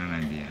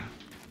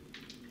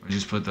 We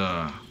just put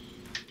the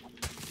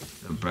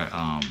bread.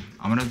 I'm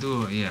gonna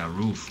do a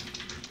roof,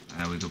 and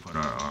then we could put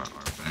our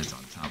beds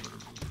on top of the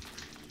roof.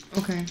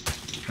 Okay.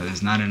 Cause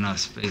it's not enough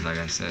space. Like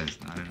I said,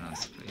 it's not enough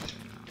space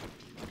right now.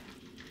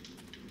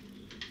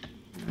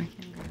 No, I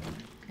can't grab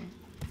it. Okay.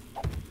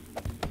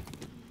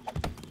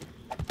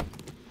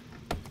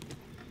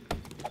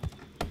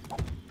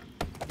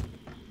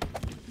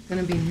 It's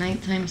gonna be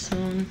nighttime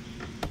soon.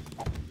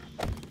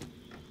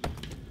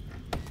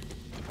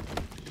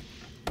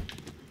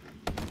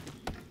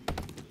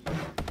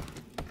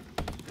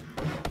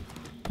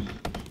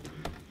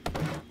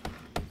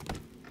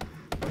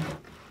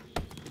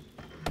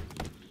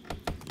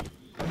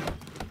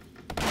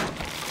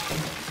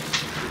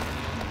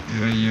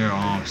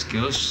 Your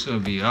skills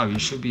should be up. You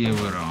should be able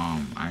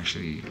to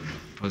actually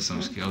put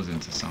some skills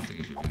into something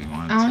if you really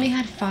wanted to. I only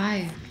had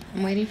 5.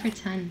 I'm waiting for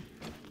 10.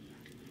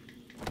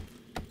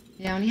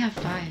 Yeah, I only have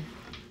 5.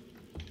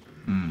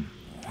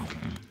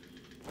 Okay.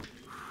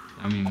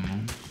 I mean,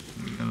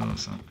 we got a little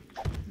something.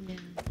 Yeah.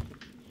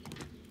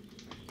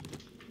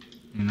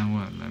 You know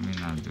what? Let me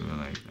not do it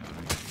like that.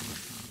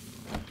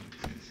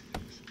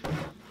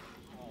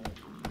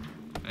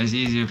 It's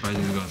easier if I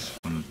just go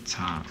from the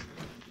top.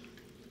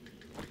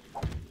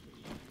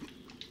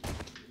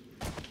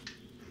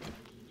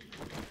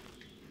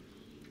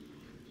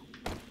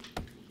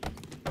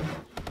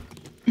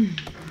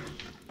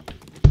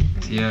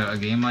 Yeah, a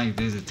game like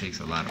this, it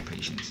takes a lot of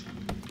patience.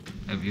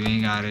 If you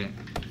ain't got it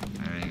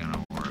ain't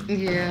gonna work.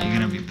 Yeah. You're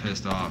gonna be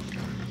pissed off.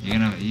 You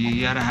gotta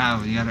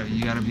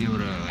be able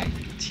to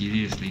like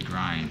tediously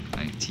grind.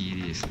 And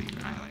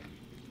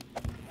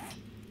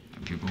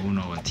people who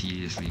know what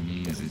tediously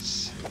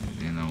means,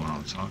 they know what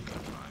I'm talking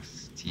about.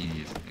 It's a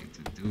tedious thing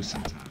to do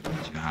sometimes,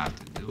 but you have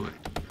to do it.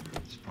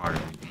 It's part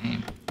of the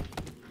game.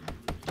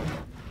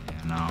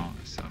 You know,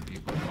 some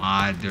people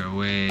mod their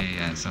way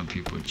and some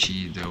people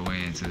cheat their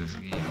way into this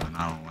game, and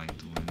I don't like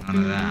doing none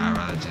of that. I'd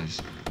rather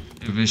just,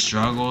 if it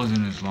struggles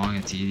and it's long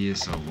and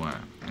tedious, so what?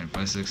 And if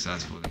it's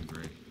successful, then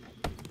great.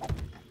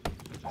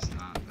 If it's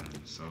not,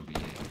 then so be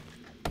it.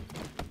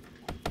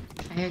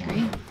 I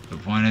agree. The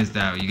point is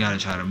that you gotta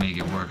try to make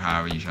it work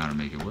however you try to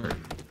make it work.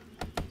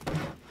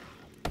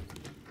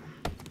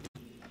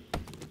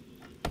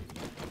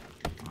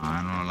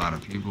 I know a lot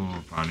of people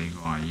will probably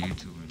go on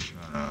YouTube and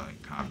try to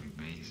like copy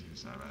paste and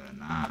stuff. I'd rather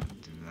not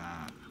do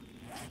that.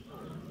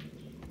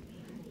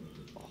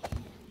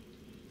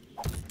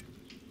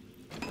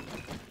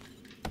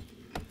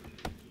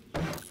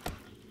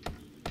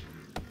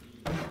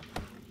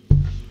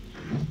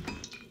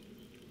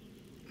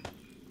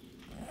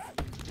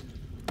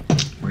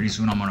 Pretty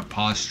soon I'm gonna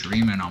pause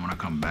streaming. I'm gonna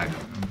come back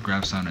and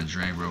grab something to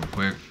drink real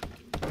quick.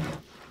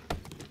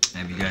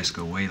 If you guys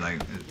could wait,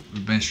 like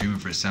we've been streaming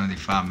for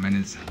 75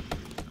 minutes.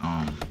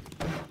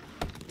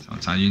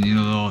 Sometimes you need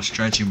a little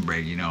stretching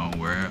break, you know,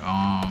 where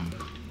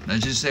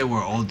let's just say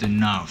we're old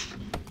enough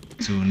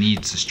to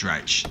need to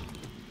stretch.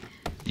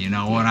 You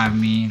know what I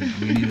mean?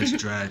 We need to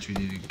stretch, we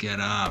need to get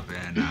up,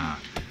 and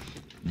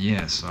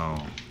yeah, so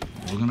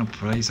we're gonna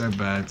place our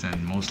bets,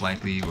 and most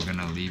likely we're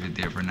gonna leave it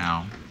there for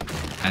now.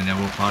 And then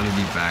we'll probably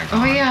be back.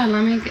 Oh yeah,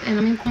 let me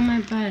put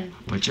my bed.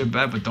 Put your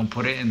bed, but don't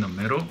put it in the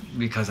middle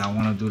because I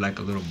want to do like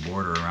a little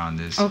border around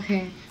this.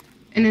 Okay.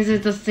 And is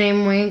it the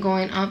same way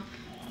going up?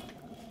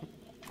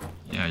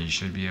 Yeah, you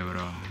should be able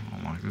to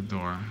unlock the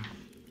door.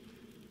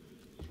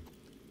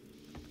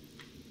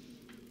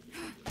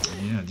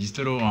 Yeah, these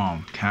little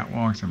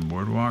catwalks and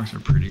boardwalks are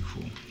pretty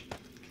cool.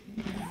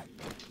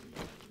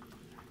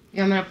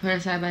 You want me to put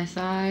it side by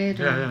side?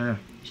 Yeah.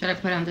 Should I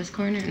put it on this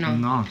corner? No.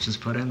 No, just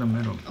put it in the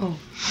middle. Oh,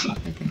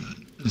 right there.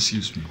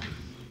 Excuse me.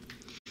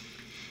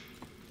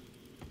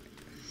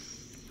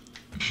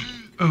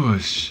 Oh,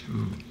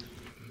 shoot.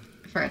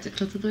 I forgot to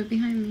close the door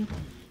behind me.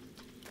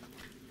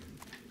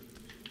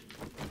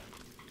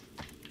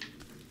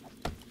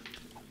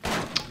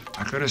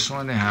 I could have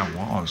sworn they had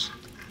walls.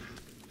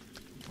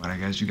 But I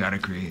guess you gotta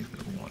create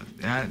the wall.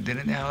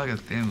 Didn't they have like a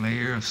thin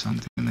layer of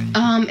something?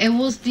 That It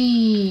was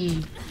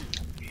the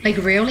like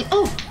railing.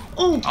 Oh,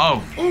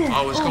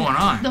 what's going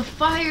on? The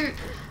fire.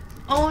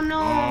 Oh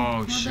no.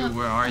 Oh shoot,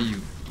 where are you?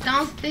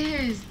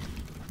 Downstairs.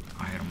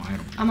 I hit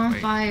him. I'm on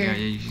fire. Yeah,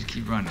 you just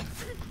keep running.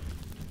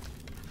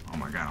 Oh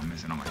my god, I'm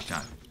missing all my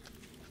shots.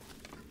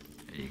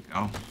 There you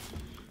go.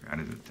 Got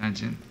his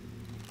attention.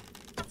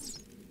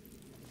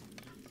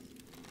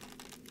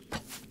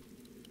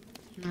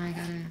 No, I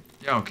gotta.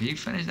 Yo, can you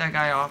finish that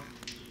guy off?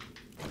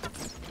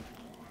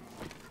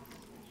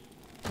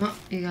 Oh,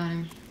 you got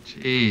him.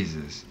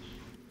 Jesus.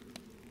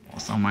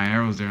 Lost all my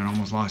arrows there and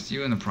almost lost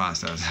you in the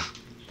process.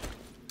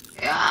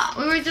 Yeah,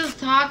 we were just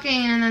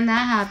talking and then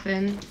that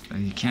happened.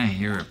 You can't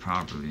hear it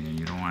properly and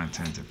you don't want it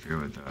to interfere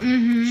with the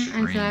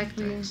stream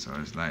exactly. thing. So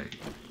it's like,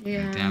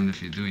 Yeah. you're damned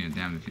if you do, you're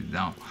damned if you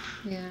don't.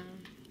 Yeah.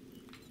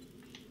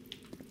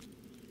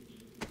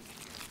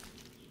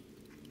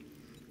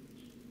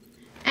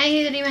 And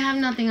he didn't even have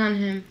nothing on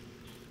him.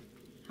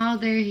 How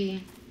dare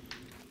he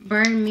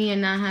burn me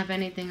and not have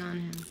anything on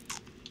him?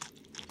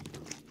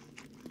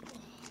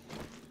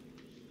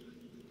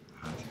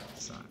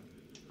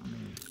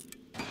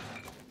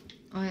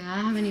 Oh yeah, I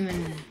haven't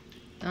even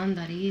done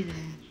that either.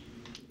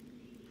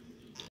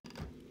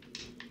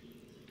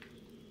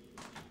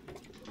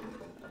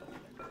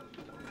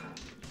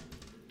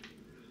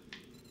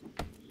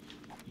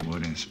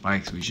 Wooden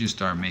spikes. We should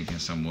start making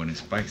some wooden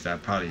spikes.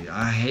 That probably.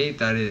 I hate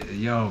that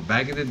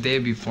back in the day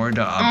before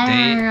the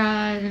update. Oh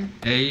my god.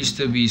 It used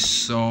to be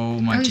so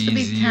much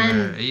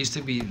easier. It used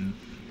to be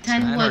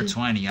 10 or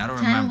 20. I don't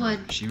remember.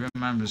 Wood. She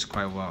remembers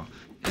quite well.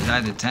 It's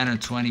either 10 or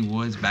 20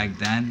 woods back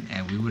then,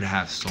 and we would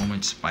have so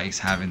much spikes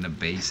having the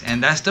base,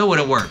 and that still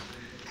wouldn't work.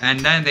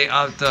 And then they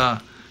upped the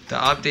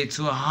update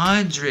to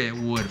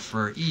 100 wood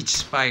for each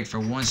spike, for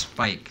one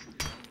spike.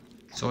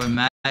 So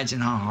imagine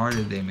how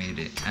harder they made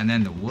it. And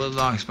then the wood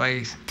log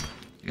spikes,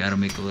 you gotta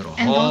make a little hole.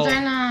 And those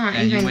are not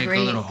and even you make great.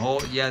 a little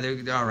hole. Yeah,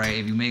 they're all right.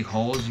 If you make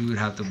holes, you would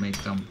have to make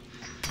them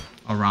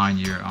around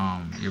your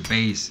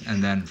base,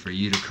 and then for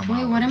you to come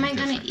out. Wait, what am I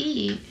gonna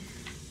eat?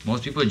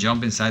 Most people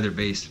jump inside their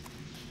base.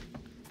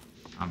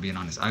 I'm being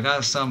honest. I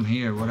got some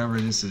here. Whatever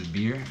this is,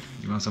 beer.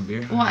 You want some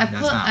beer? Well, I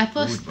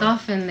put food,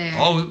 stuff in there.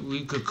 Oh,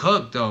 we could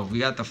cook though. We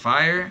got the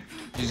fire.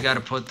 You just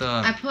gotta put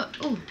the.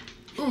 Ooh.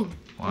 What?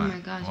 Oh my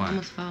gosh, I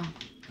almost fell.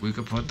 We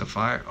could put the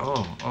fire.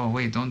 Oh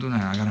wait, don't do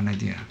that. I got an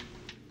idea.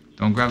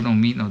 Don't grab no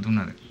meat. No, do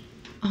nothing.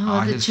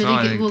 Oh, the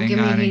chili will give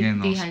me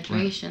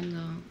dehydration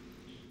though.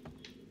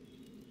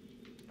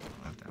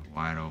 Left that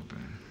wide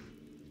open.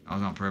 That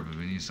was on purpose.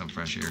 We need some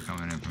fresh air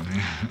coming in from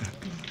here.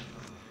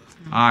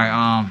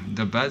 Alright,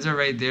 the beds are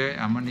right there.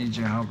 I'm gonna need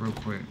your help real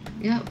quick.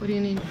 Yeah, what do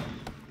you need?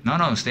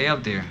 No, stay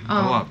up there.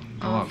 Oh.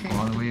 Go up. Okay. Go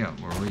all the way up.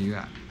 Where you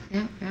at?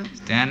 Yep.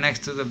 Stand next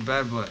to the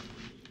bed, but...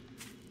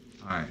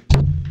 Alright.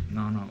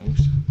 No,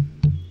 oops.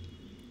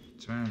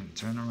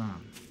 Turn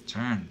around.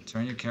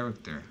 Turn your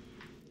character.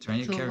 Turn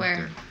your character.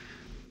 Where?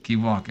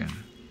 Keep walking.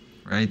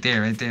 Right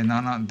there.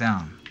 No,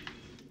 down.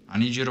 I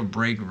need you to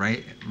break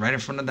right in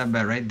front of that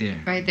bed, right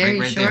there. Right there, break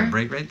you right sure? there.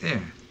 Break right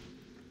there.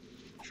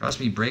 Trust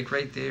me, break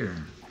right there.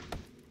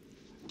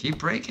 Keep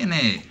breaking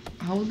it.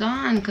 Hold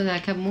on, because I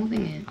kept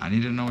moving it. I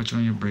need to know which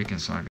one you're breaking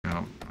so I can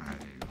help. Alright,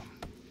 there you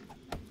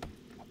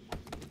go.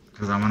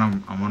 Cause I'm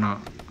gonna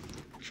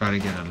try to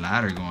get a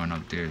ladder going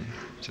up there,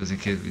 just in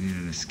case we need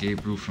an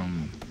escape route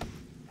from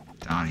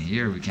down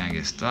here. We can't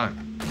get stuck,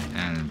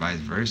 and vice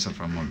versa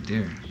from up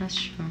there. That's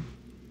true.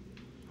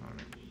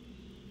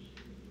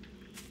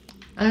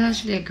 That's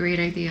actually a great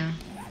idea.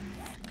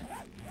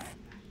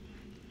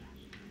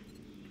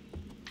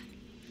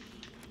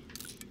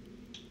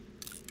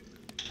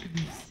 Let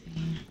me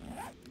see.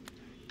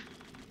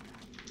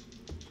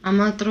 I'm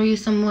gonna throw you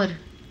some wood.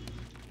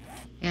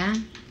 Yeah?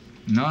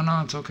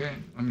 No, it's okay.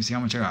 Let me see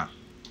how much I got.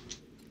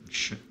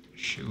 Shoot,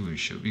 it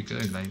should be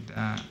good like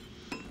that.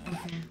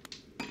 Okay.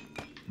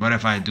 But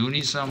if I do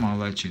need some, I'll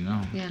let you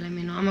know. Yeah, let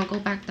me know. I'm gonna go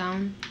back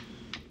down.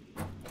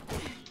 I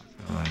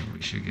feel like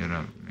we should get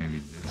up maybe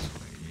this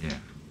way. Yeah.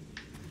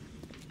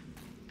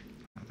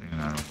 I think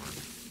that'll work.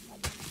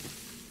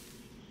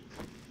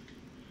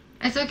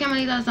 I still can't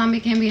believe that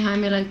zombie came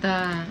behind me like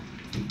that.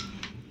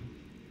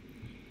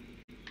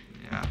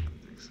 Yeah, I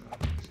think so.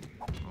 Let's see.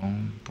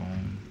 Boom,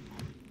 boom.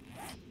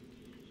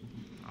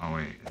 Oh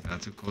wait, is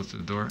that too close to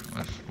the door?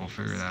 We'll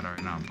figure that out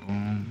right now.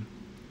 Boom.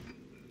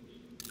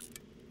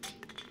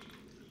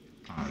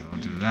 Oh,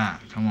 don't do that.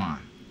 Come on.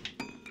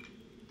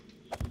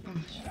 Oh,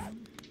 shit.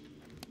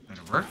 Did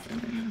it work?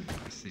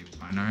 Let's see. We'll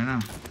find out right now.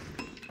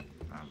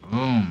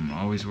 Boom.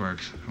 Always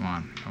works. Come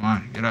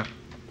on. Get up.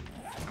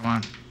 Come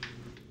on.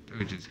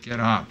 Dude, just get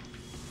up.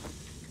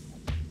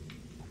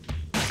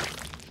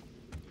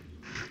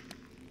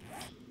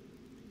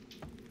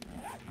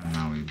 And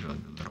now we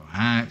build the little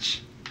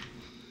hatch.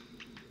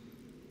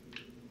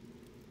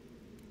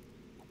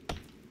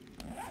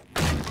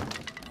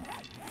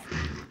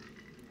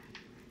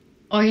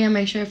 Oh yeah,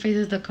 make sure it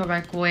faces the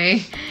correct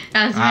way.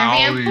 That's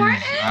very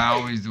important. I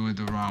always do it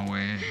the wrong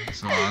way.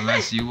 So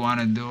unless you want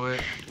to do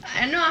it.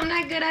 I know I'm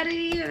not good at it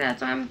either.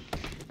 That's why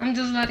I'm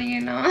just letting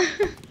you know.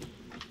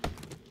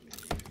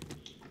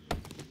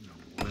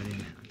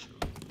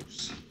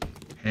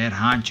 Head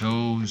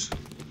honchos.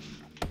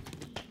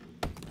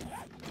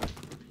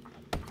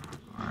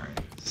 Alright,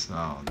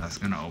 so that's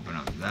gonna open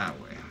up that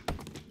way.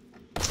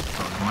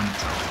 So we want it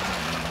to open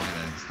up in a way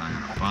that it's not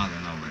gonna bother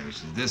nobody, which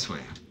is this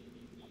way.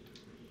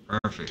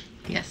 Perfect.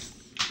 Yes.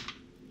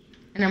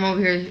 And I'm over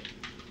here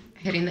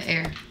hitting the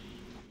air.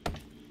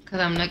 Cause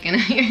I'm looking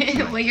at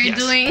you, what you're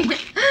doing.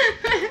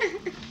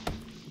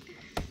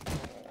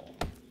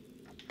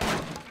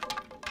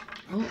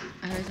 Oh,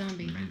 I heard a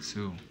zombie. Me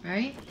too.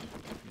 Right?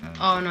 Yeah.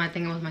 Oh no, I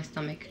think it was my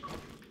stomach.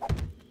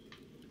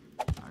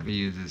 I could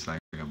use this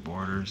like a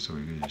border so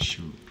we could just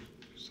shoot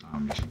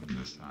zombies from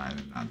the side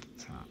and not the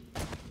top.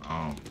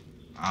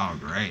 Oh,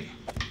 great.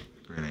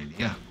 Great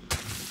idea.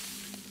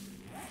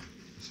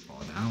 Just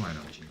fall down, why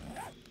don't you?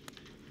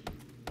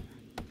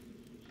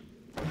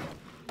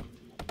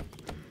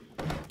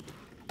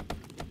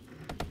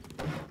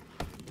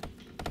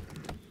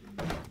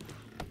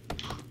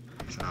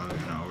 That's how I was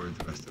gonna overdo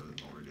it. I still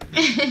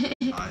overdid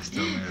it. I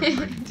still made a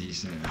pretty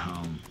decent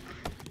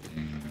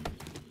thing.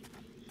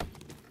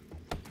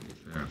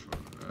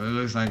 It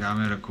looks like I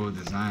made a cool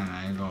design.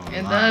 I ain't gonna lie.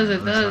 It does.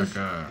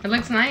 It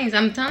looks nice.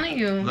 I'm telling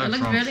you. It looks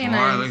really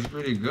nice. It looks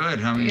pretty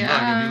good. I mean, look,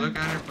 if you look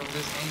at it from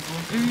this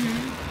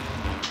angle,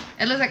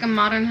 it looks like a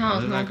modern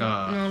house. It looks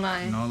No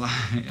lie. No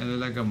lie. It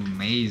looks like a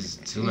maze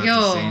too at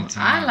Yo, the same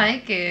time. I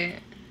like it.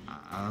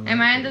 I like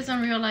Am I in this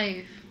in real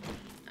life?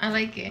 I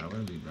like it. That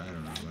would be better in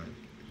real life.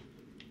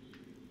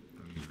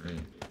 That'd be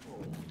great.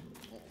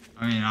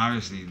 I mean,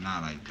 obviously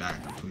not like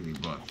that completely,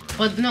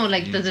 but no,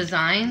 like the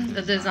design,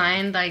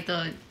 like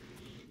the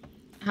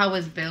how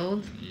it's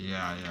built.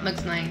 Yeah.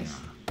 Looks nice.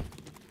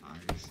 Yeah. I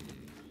can see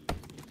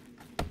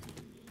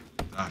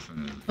it.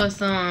 Definitely. Put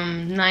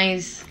some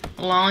nice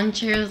lawn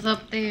chairs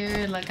up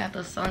there. Look at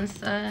the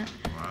sunset.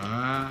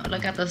 What?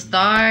 Look at the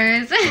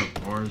stars.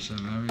 Proportion,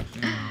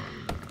 everything.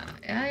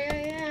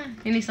 Yeah.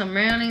 You need some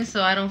railings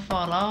so I don't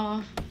fall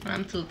off when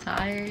I'm too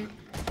tired.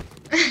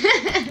 I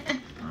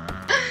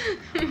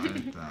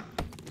like that.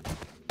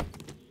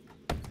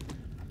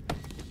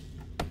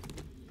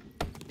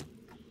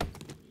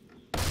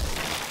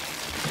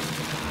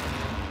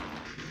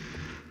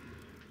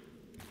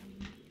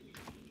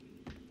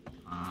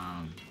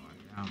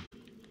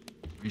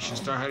 We should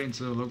start heading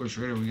to the local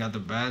trader. We got the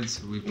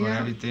beds. We put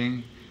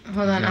everything.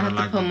 Hold on, I have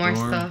to put more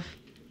stuff.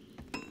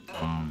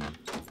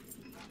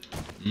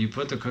 You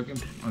put the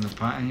cooking on the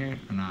pot in here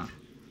or not?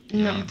 No.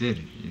 Yeah, you did.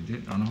 You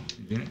did. Oh no,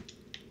 you didn't.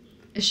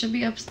 It should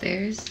be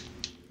upstairs.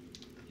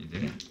 You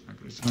didn't. I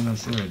could have sworn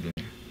that's it right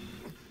there.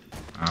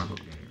 I'll go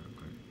get it real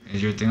quick.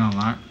 Is your thing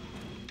unlocked?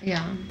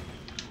 Yeah.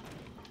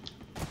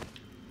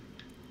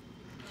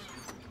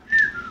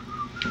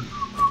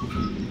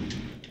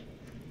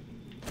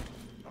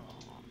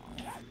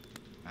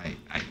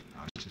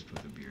 I'll just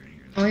put the beer in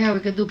here. Oh yeah, we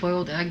could do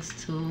boiled eggs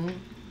too.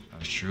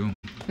 That's true.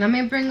 Let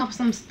me bring up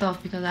some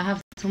stuff because I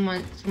have too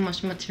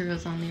much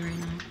materials on me right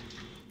now.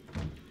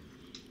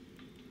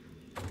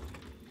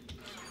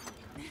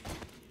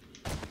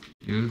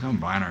 You can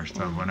combine our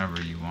stuff whenever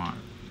you want.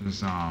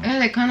 Just, yeah,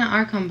 they kind of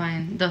are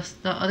combined. The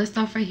other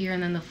stuff right here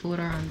and then the food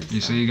are on this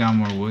You side. say you got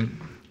more wood?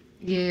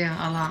 Yeah,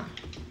 a lot.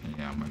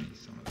 Yeah, I'm gonna need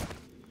some of that.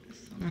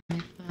 Some Let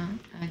me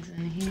put eggs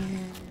in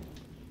here.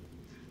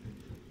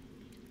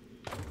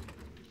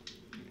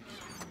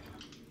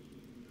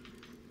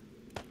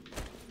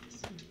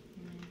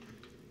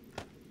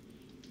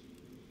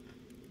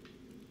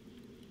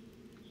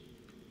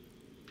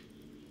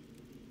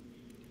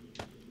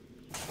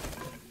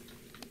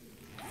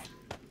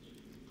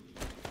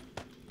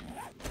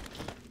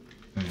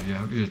 If you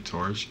have your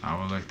torch, I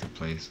would like to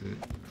place it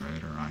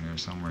right around here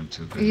somewhere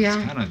too, because Yeah.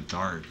 it's kind of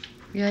dark.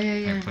 Yeah, yeah,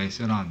 Can I yeah. place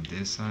it on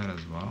this side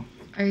as well?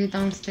 Are you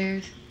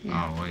downstairs?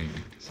 Yeah. Oh wait,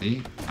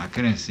 see? I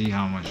couldn't see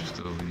how much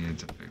stuff we needed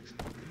to fix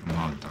from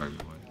how dark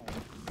it was.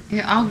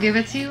 Here, I'll give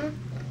it to you.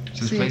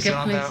 Just So you place it can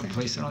on place that. it.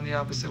 Place it on the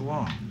opposite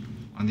wall.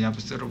 On the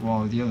opposite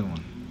wall of the other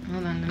one.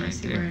 Hold on, let me Right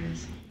see there. where it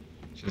is.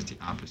 Just the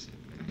opposite.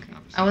 Maybe Okay. the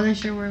opposite. I wasn't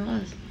sure where it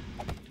was.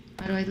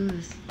 How do I do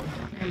this? There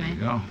Never you mind.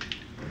 go.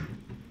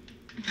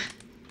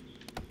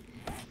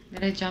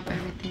 Did I drop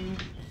everything?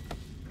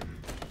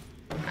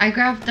 I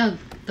grabbed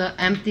the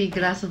empty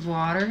glass of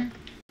water,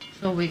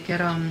 so we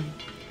could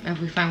if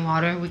we find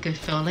water, we could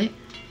fill it.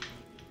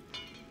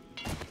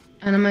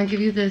 And I'm gonna give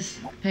you this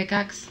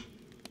pickaxe.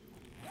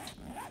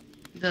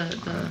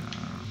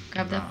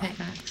 Grab that no.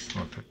 pickaxe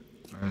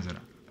Where is it?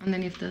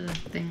 underneath the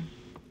thing,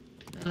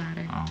 the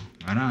ladder. Oh,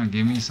 right on.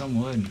 Give me some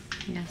wood.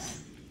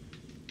 Yes.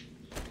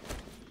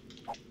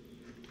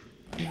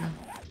 There you go.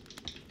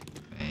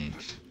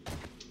 Thanks.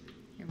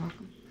 You're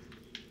welcome.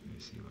 Let me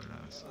see what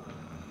else.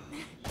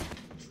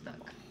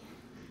 Stuck.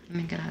 Let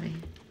me get out of here.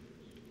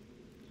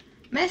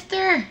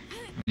 Mister!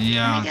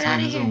 Yeah, Let me get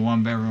outta it's a here.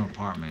 1-bedroom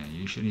apartment.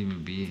 You shouldn't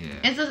even be here.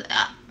 It's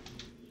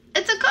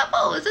a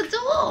couple. It's a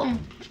duo.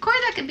 Of course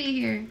I could be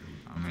here.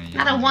 I mean,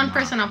 Not a you're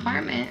one-person not-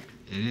 apartment.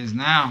 It is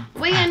now.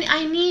 Wait,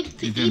 I need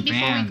to You've eat been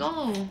before we banned.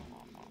 go.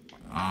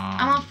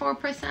 I'm on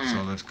 4%.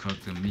 So let's cook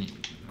the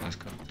meat. Let's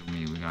cook the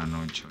meat. We got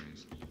no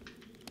choice.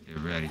 Get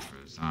ready for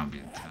a zombie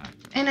attack.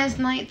 And it's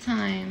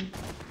nighttime.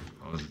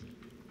 Close it.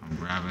 I'm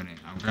grabbing it.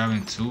 I'm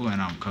grabbing 2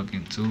 and I'm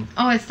cooking 2.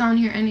 Oh, it's down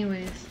here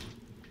anyways.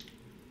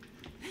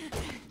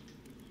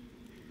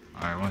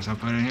 Alright, once I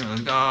put it in here,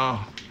 let's go.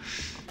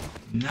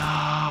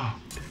 No.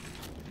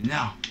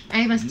 No.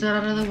 I even stood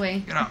out of the way.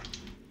 Get up.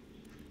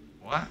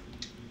 What?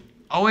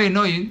 Oh wait,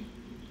 no, you.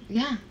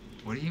 Yeah,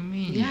 What do you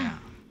mean? Yeah.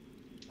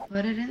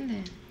 put it in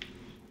there.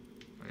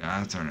 Yeah, I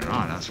gotta turn it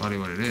on. That's probably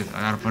what it is. I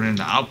gotta put it in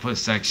the output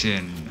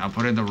section. I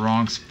put it in the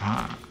wrong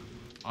spot.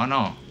 Oh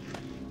no.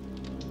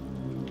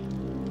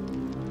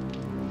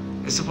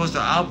 It's supposed to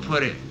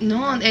output it.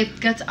 No, it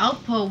gets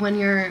output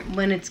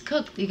when it's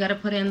cooked. You gotta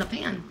put it in the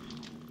pan.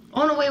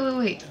 Oh no,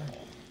 wait.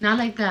 Not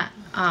like that.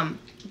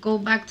 Go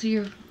back to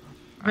your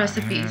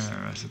recipes.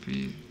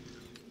 Recipes.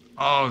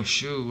 Oh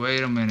shoot!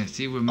 Wait a minute.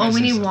 See, we're missing. Oh,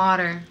 we need some-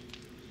 water.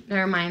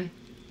 Never mind.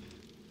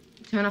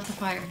 Turn off the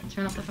fire.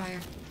 Turn off the fire.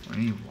 We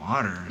need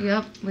water.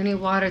 Yep, we need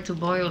water to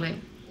boil it.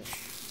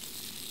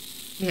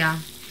 Yeah,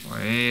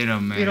 Wait a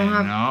minute. don't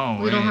have-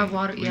 No. we don't wait. have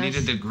water, We yes.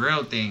 needed the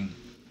grill thing,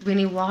 we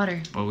need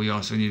water. but we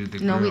also needed the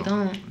grill. No, we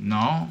don't.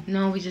 No.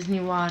 No, we just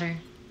need water.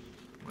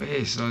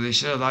 Wait. So they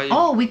should allow you.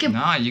 Oh, we can.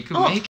 Nah, you can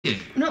oh. make it.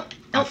 No,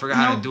 I forgot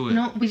how to do it.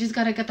 No, we just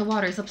gotta get the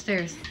water. It's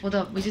upstairs. Hold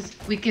up.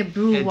 We can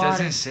brew It water.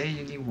 doesn't say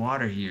you need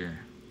water here.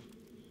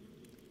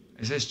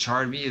 It says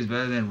charred meat is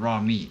better than raw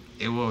meat.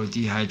 It will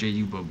dehydrate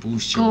you but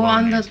boost your Go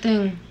on the wellness.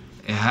 thing.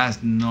 It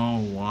has no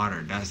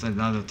water. That's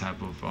another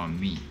type of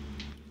meat.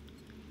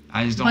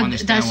 I just don't But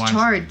understand that's why.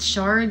 charred.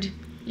 Charred,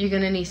 you're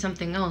gonna need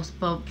something else.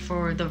 But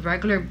for the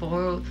regular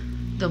boiled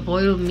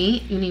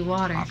meat, you need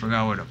water. I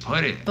forgot where to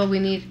put it. But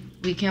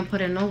we can't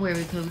put it nowhere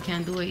because we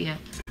can't do it yet.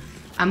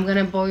 I'm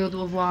gonna boil it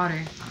with water.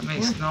 That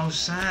makes no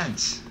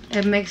sense.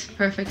 It makes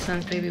perfect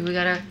sense, baby. We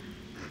gotta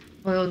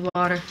boil the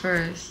water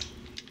first.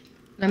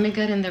 Let me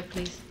get in there,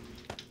 please.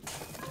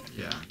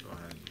 Yeah, go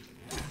ahead.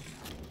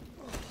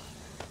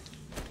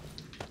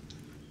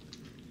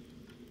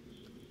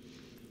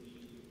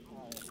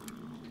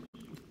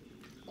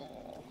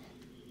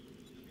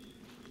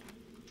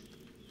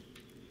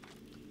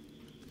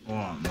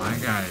 Well, my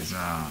guy's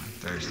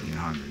thirsty and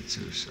hungry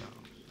too, so.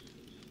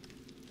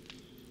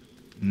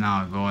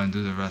 Now go and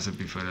do the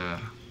recipe for the.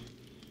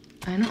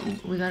 I know.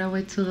 We gotta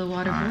wait till the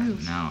water Alright,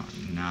 boils.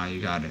 now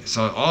you got it.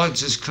 So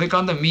just click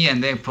on the meat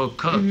and then put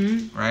cook,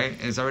 Mhm. right?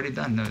 It's already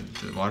done.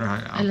 The water I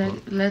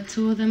output. let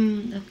 2 of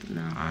them.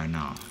 No. Alright,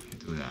 now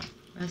do that.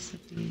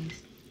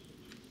 Recipes.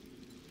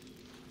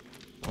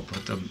 Well,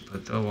 put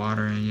the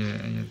water in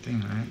your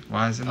thing, right?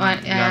 Why is it Oh,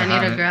 not? you yeah, I gotta need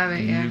have to grab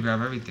it, You yeah. need to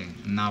grab everything.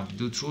 Now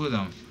do 2 of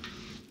them.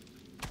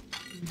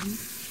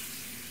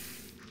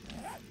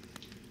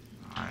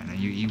 Alright, now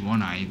you eat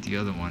one, I eat the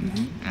other one.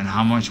 And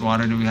how much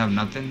water do we have?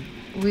 Nothing?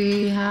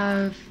 We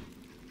have.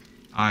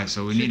 Alright,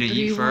 so we need to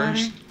eat 3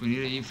 first. water. We need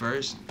to eat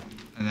first.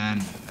 And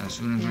then as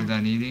soon as we're Yeah.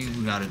 done eating,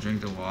 we gotta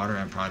drink the water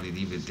and probably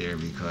leave it there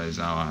because,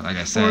 like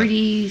I said,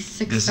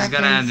 46 this seconds. is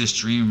gonna end the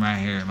stream right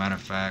here. Matter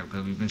of fact,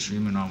 because we've been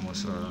streaming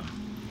almost,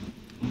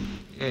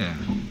 yeah,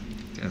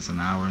 it's an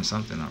hour and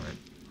something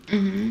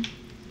already.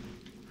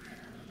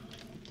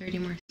 30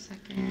 more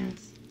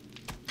seconds.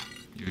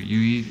 You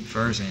eat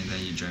first and then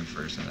you drink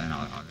first and then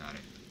I'll got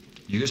it.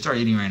 You can start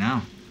eating right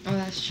now. Oh,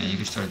 that's true. And you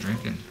can start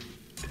drinking.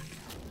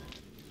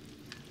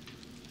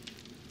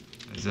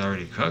 Is it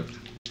already cooked?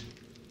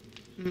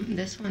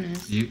 This one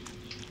is. You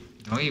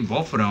don't eat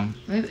both of them.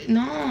 Wait,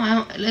 no, I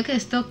don't, look,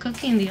 it's still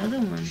cooking the other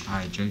one.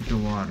 Alright, drink your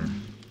water.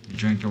 You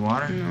drink your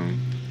water? No.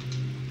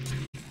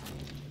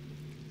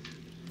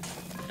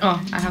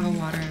 Oh, I have a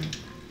water.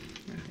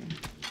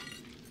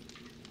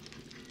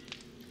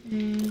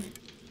 Okay.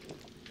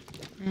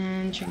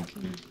 And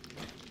drinking.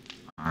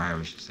 Alright,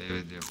 we should save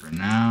it there for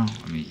now.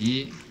 Let me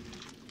eat.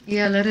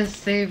 Yeah, let us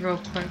save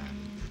real quick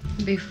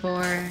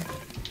before.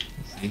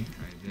 See? Right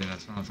there,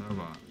 that's what I'm talking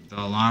about. The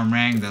alarm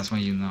rang, that's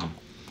when you know.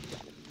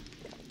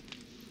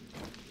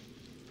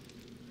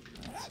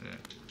 That's it.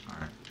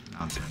 Alright,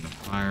 now turn the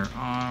fire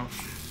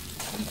off.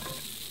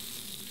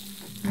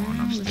 Going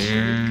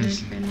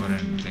upstairs, put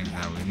in things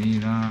that we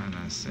need on, and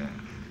that's it.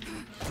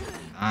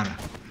 Nada.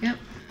 Yep.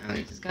 Oh,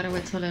 we just gotta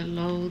wait till it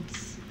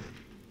loads.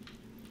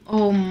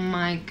 Oh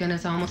my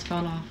goodness, I almost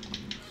fell off.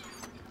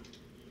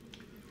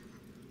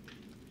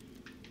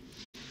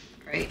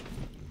 Great.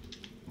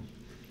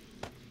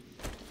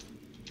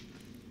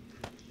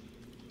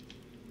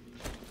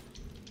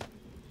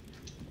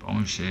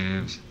 Bone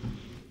shaves.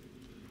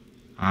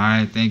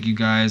 Alright, thank you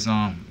guys.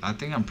 I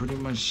think I'm pretty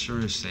much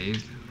sure it's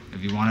saved.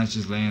 If you want to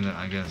just lay in the,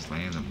 I guess,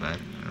 lay in the bed.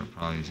 It'll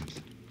probably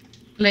just...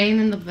 Laying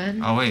in the bed?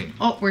 Oh, wait.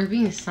 Oh, we're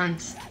being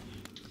sons.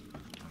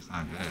 That's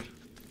not good.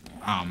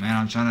 Oh, man,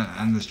 I'm trying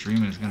to end the stream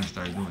and it's going to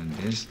start doing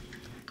this.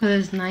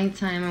 Because it's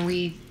nighttime and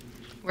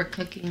we're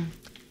cooking.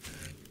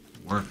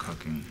 We're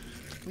cooking.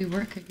 We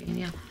were cooking,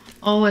 yeah.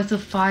 Oh, it's a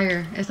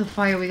fire. It's a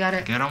fire. We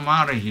gotta... Get him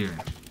out of here.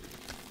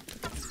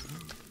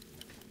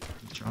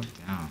 Drop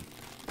down.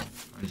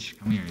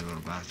 Come here, you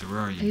little bastard. Where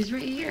are you? He's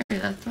right here.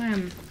 That's why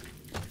I'm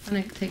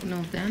gonna take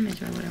no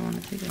damage. Why would I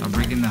want to take it? I'm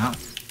breaking the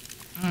house.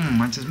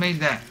 I just made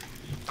that.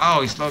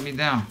 Oh, he slowed me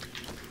down.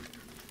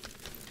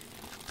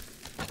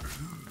 Got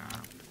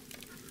him.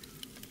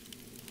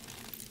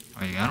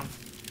 Oh, you got him?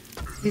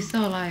 He's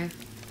still alive.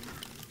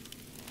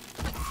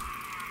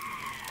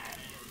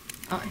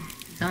 Oh,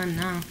 done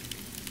now.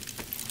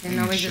 Okay,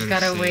 now we just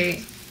gotta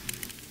wait.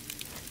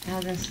 It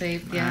hasn't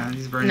saved yet. Man,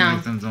 these burning No,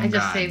 victims I don't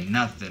just got saved.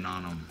 nothing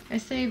on them. I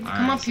saved. All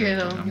Come right, up here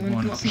so though. I'm You wanna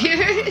going come up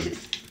inside. here?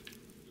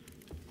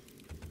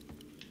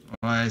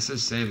 Well, it's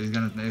just safe.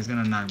 It's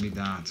gonna knock me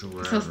down to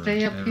wherever. So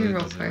stay up it here really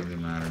real doesn't quick. really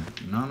matter.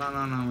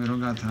 No. We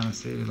don't got time to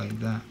save it like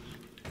that.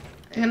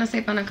 I'm gonna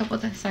save on a couple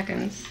of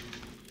seconds.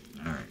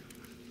 All right.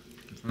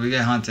 If we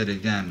get hunted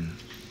again,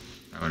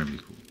 that wouldn't be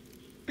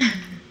cool.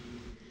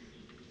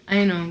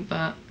 I know,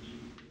 but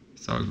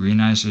So Green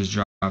Eyes just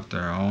dropped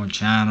her own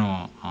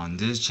channel on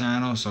this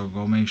channel, so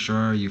go make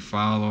sure you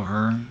follow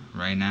her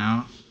right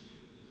now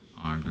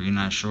on Green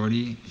Eyes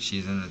Shorty.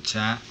 She's in the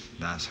chat.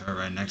 That's her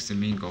right next to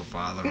me. Go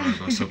follow her.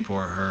 Go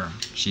support her.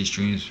 She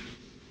streams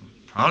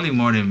probably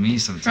more than me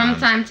sometimes.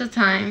 from time to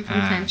time. From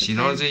time to She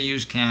time. doesn't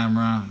use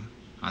camera.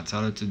 I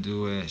tell her to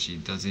do it. She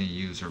doesn't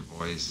use her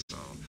voice. So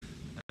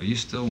if you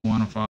still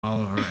want to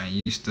follow her and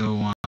you still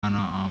want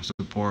to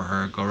support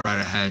her, go right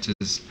ahead.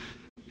 Just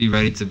be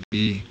ready to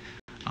be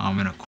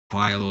in a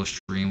quiet little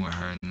stream with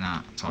her,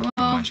 not talk too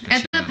Well, much. 'Cause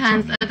it she doesn't talk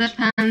depends. much. It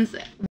depends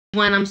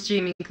when I'm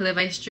streaming. Because if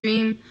I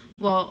stream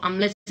while I'm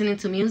listening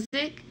to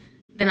music,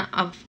 then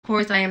of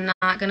course I am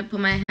not gonna put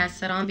my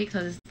headset on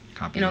because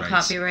Copyrights.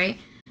 copyright.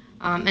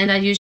 And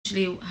that's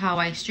usually how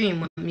I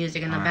stream with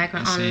music in the Alright,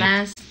 background, let's see.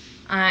 unless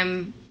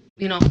I'm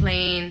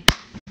playing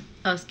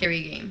a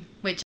scary game,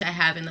 which I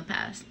have in the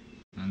past.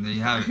 And there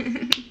you have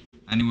it.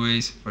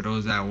 Anyways, for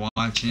those that are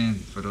watching,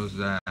 for those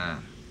that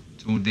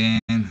tuned in,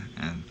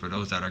 and for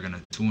those that are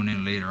gonna tune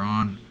in later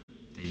on,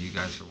 thank you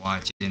guys for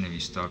watching. If you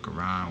stuck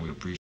around, we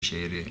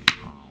appreciate it.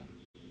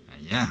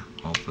 And yeah,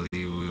 hopefully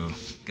we'll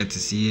get to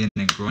see it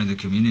and grow in the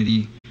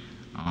community.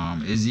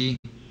 Izzy,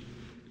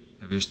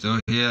 if you're still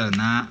here or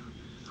not,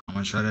 I'm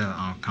gonna try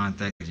to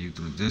contact you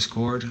through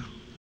Discord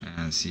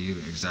and see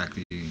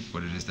exactly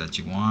what it is that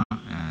you want.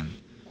 And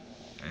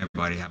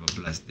everybody have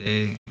a blessed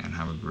day and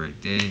have a great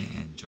day.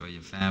 Enjoy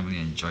your family,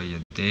 enjoy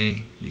your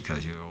day,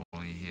 because you're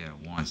only here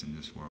once in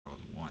this world.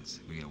 Once.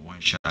 We get one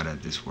shot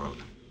at this world.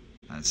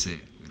 That's it.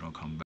 We don't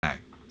come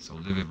back. So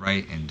live it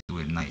right and do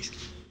it nice.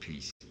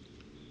 Peace.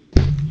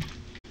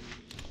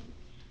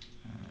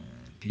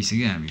 Peace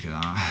again, because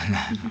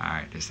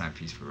alright, this time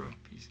peace for real.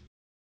 Peace.